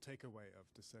political takeaway of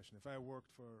this session. If I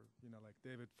worked for, like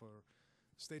David, for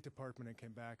State Department and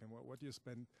came back, and what do you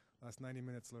spend last 90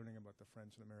 minutes learning about the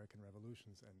French and American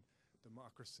revolutions and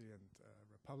democracy and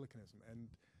republicanism? And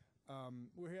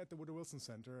we're here at the Woodrow Wilson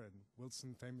Center, and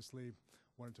Wilson famously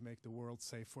wanted to make the world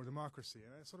safe for democracy.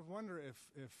 And I sort of wonder if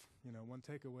one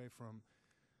takeaway from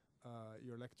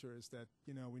your lecture is that,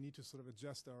 we need to sort of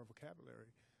adjust our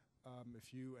vocabulary.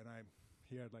 If you, and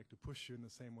I'd like to push you in the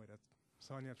same way that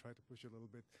Sonia tried to push you a little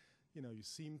bit, you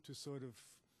seem to sort of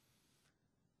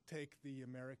take the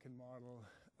American model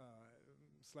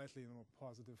slightly in a more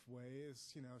positive way.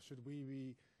 Should we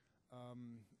be,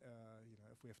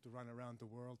 if we have to run around the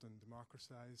world and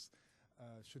democratize,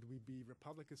 should we be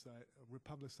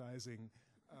republicizing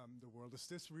the world? Is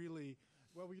this really,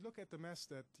 well, we look at the mess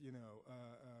that,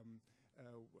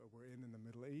 we're in the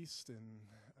Middle East, in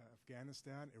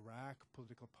Afghanistan, Iraq,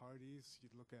 political parties. You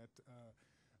look at,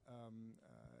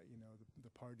 the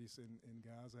parties in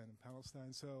Gaza and in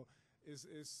Palestine. So is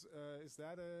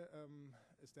that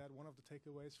one of the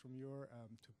takeaways from your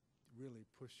really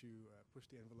push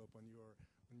the envelope on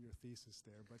your thesis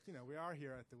there. But we are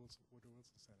here at the Woodrow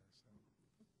Wilson Center. So.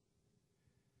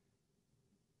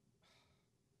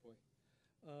 Boy,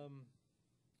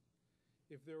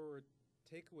 if there were a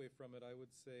takeaway from it, I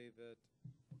would say that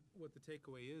what the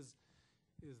takeaway is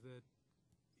that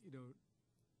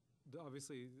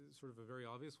obviously sort of a very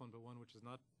obvious one, but one which is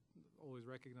not always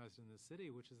recognized in this city,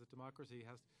 which is that democracy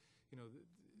has,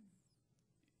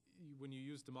 when you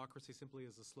use democracy simply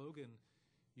as a slogan,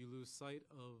 you lose sight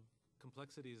of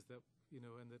complexities that,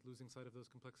 and that losing sight of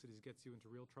those complexities gets you into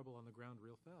real trouble on the ground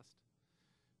real fast.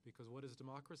 Because what is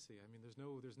democracy? I mean, there's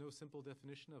no simple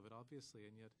definition of it, obviously,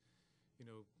 and yet,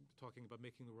 talking about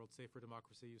making the world safe for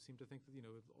democracy, you seem to think that,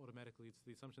 automatically it's the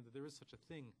assumption that there is such a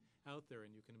thing out there, and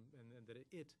and that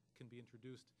it can be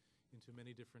introduced into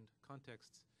many different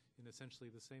contexts in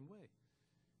essentially the same way.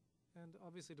 And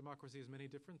obviously democracy is many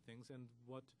different things, and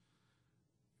what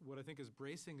I think is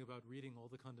bracing about reading all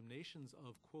the condemnations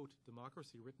of, quote,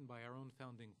 democracy written by our own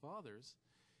founding fathers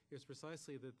is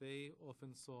precisely that they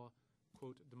often saw,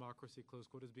 quote, democracy, close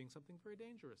quote, as being something very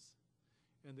dangerous.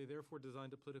 And they therefore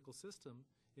designed a political system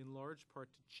in large part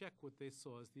to check what they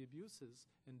saw as the abuses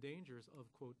and dangers of,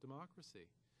 quote, democracy.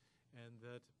 And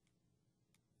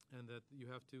that you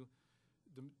have to,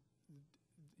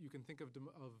 you can think of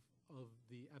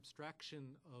the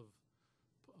abstraction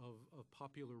of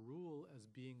popular rule as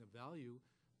being a value,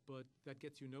 but that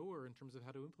gets you nowhere in terms of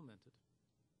how to implement it.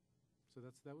 So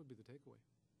that would be the takeaway.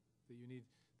 That you need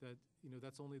that,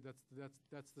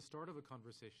 that's the start of a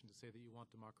conversation to say that you want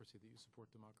democracy, that you support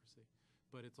democracy,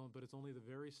 but it's only the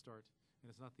very start, and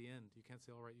it's not the end. You can't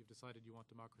say, all right, you've decided you want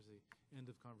democracy,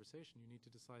 end of conversation. You need to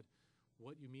decide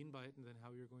what you mean by it and then how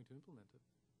you're going to implement it.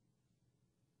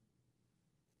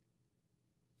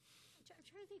 I'm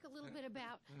trying to think a little bit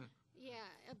about,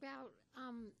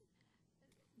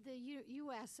 the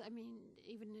U.S. I mean,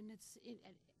 even in its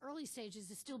at early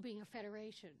stages, is still being a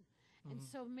federation. And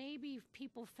so maybe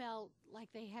people felt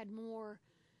like they had more,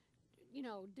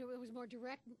 there was more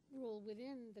direct rule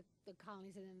within the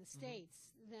colonies and in the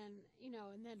states than, and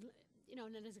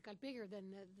then as it got bigger, then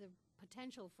the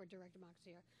potential for direct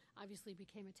democracy obviously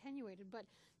became attenuated. But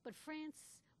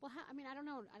France, well, I don't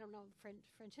know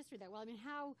French history that well. I mean,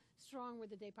 how strong were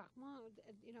the départements,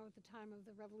 at the time of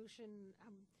the revolution?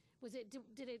 Was it,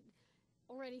 did it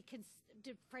already,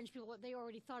 did French people, they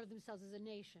already thought of themselves as a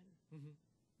nation?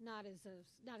 Not as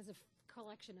a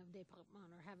collection of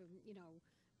départements, or having,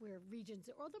 where regions,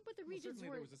 but the regions certainly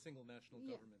were. There was a single national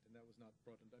government, and that was not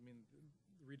brought into. I mean,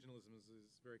 regionalism is a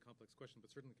very complex question,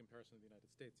 but certainly in comparison to the United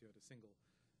States, you had a single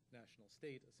national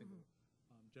state, a single,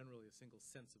 generally a single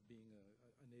sense of being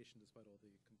a nation, despite all the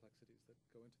complexities that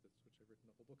go into this, which I've written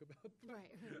a whole book about.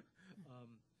 Right.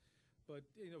 But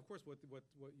of course, what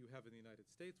you have in the United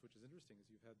States, which is interesting, is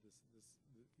you've had this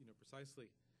precisely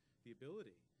the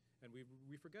ability. And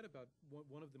we forget about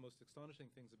one of the most astonishing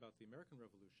things about the American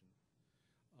Revolution,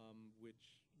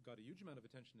 which got a huge amount of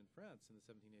attention in France in the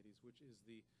 1780s, which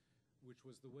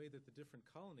was the way that the different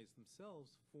colonies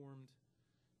themselves formed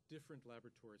different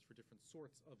laboratories for different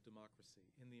sorts of democracy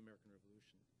in the American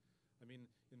Revolution. I mean,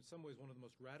 in some ways, one of the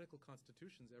most radical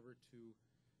constitutions ever to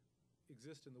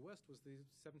exist in the West was the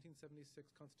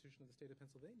 1776 Constitution of the state of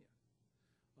Pennsylvania,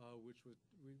 which was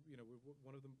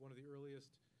one of the earliest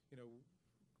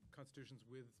constitutions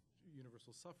with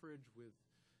universal suffrage, with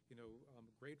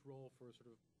great role for sort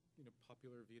of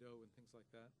popular veto and things like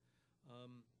that.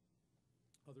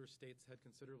 Other states had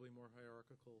considerably more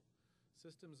hierarchical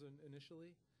systems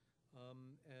initially,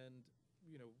 and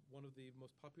one of the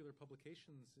most popular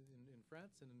publications in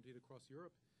France and indeed across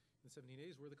Europe in the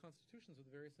 1780s were the constitutions of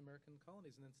the various American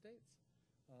colonies and then states.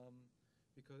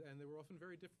 And they were often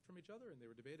very different from each other, and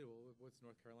they were debated, well, what's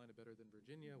North Carolina better than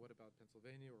Virginia? What about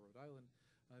Pennsylvania or Rhode Island?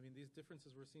 I mean, these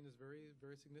differences were seen as very,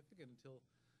 very significant until,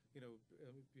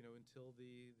 until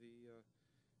the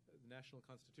National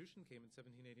Constitution came in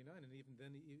 1789, and even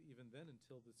then,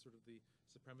 until the sort of the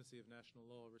supremacy of national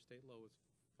law over state law was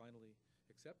finally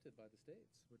accepted by the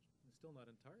states, which is still not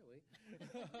entirely.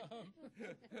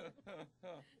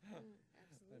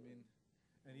 Absolutely. I mean.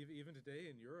 And even today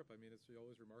in Europe, I mean, it's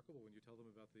always remarkable when you tell them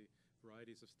about the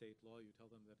varieties of state law. You tell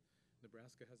them that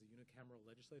Nebraska has a unicameral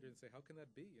legislature, and say, how can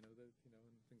that be? And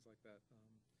things like that.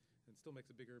 And still makes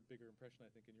a bigger impression, I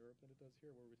think, in Europe than it does here,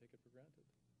 where we take it for granted.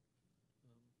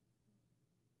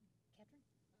 Catherine?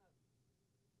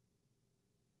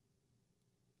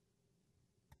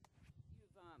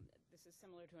 This is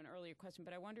similar to an earlier question,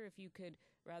 but I wonder if you could,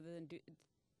 rather than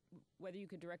whether you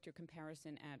could direct your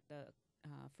comparison at the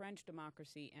French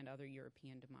democracy and other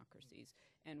European democracies,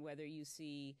 and whether you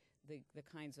see the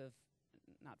kinds of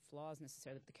not flaws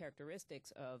necessarily, but the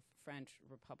characteristics of French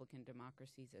Republican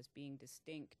democracies as being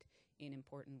distinct in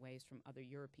important ways from other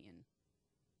European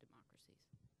democracies?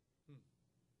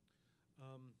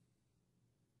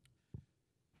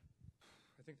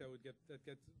 I think that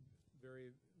gets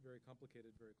very, very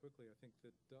complicated very quickly. I think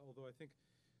that although I think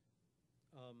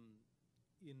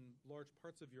in large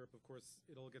parts of Europe, of course,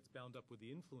 it all gets bound up with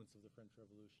the influence of the French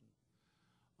Revolution.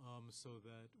 So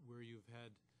that where you've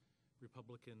had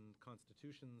republican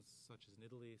constitutions, such as in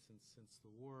Italy since the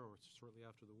war, or shortly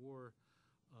after the war,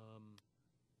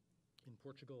 in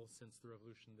Portugal since the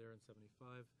revolution there in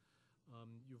 '75,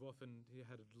 you've often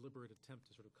had a deliberate attempt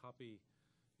to sort of copy,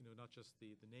 not just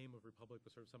the name of republic, but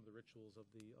sort of some of the rituals of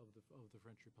the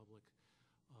French Republic,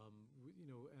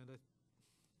 and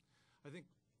I think.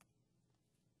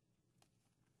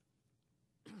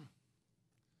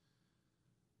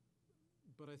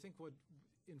 But I think what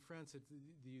in France, it's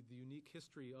the unique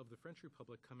history of the French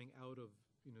Republic coming out of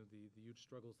the huge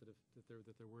struggles that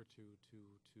there were to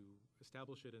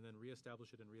establish it and then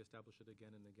reestablish it and reestablish it again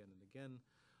and again and again,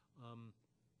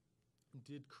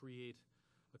 did create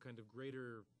a kind of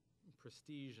greater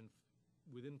prestige and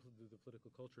within the political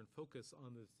culture and focus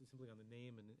on simply on the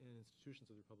name and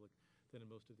institutions of the Republic than in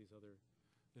most of these other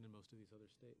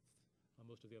states,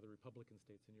 most of the other Republican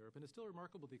states in Europe. And it's still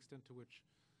remarkable the extent to which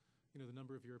the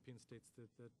number of European states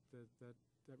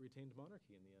that retained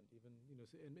monarchy in the end, even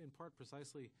in part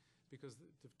precisely because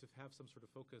to have some sort of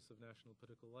focus of national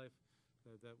political life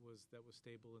that was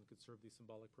stable and could serve these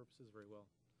symbolic purposes very well.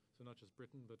 So not just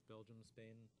Britain, but Belgium,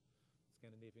 Spain,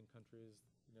 Scandinavian countries,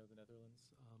 the Netherlands.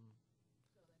 So then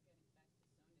getting back to Sonia's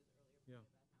earlier point about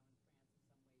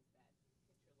how in France,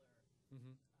 in some ways, that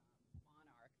titular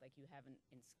monarch, like you have in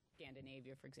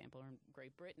Scandinavia, for example, or in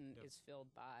Great Britain, is filled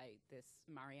by this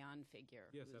Marianne figure,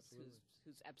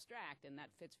 who's abstract, and that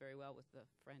fits very well with the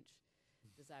French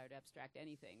desire to abstract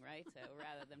anything, right? So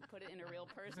rather than put it in a real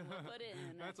person, we'll put it in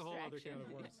an That's abstraction. a whole other can of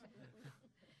worms.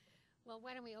 Well,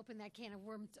 why don't we open that can of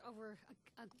worms over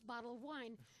a bottle of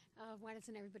wine? Why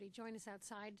doesn't everybody join us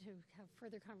outside to have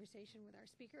further conversation with our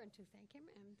speaker and to thank him?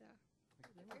 And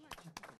thank you very much.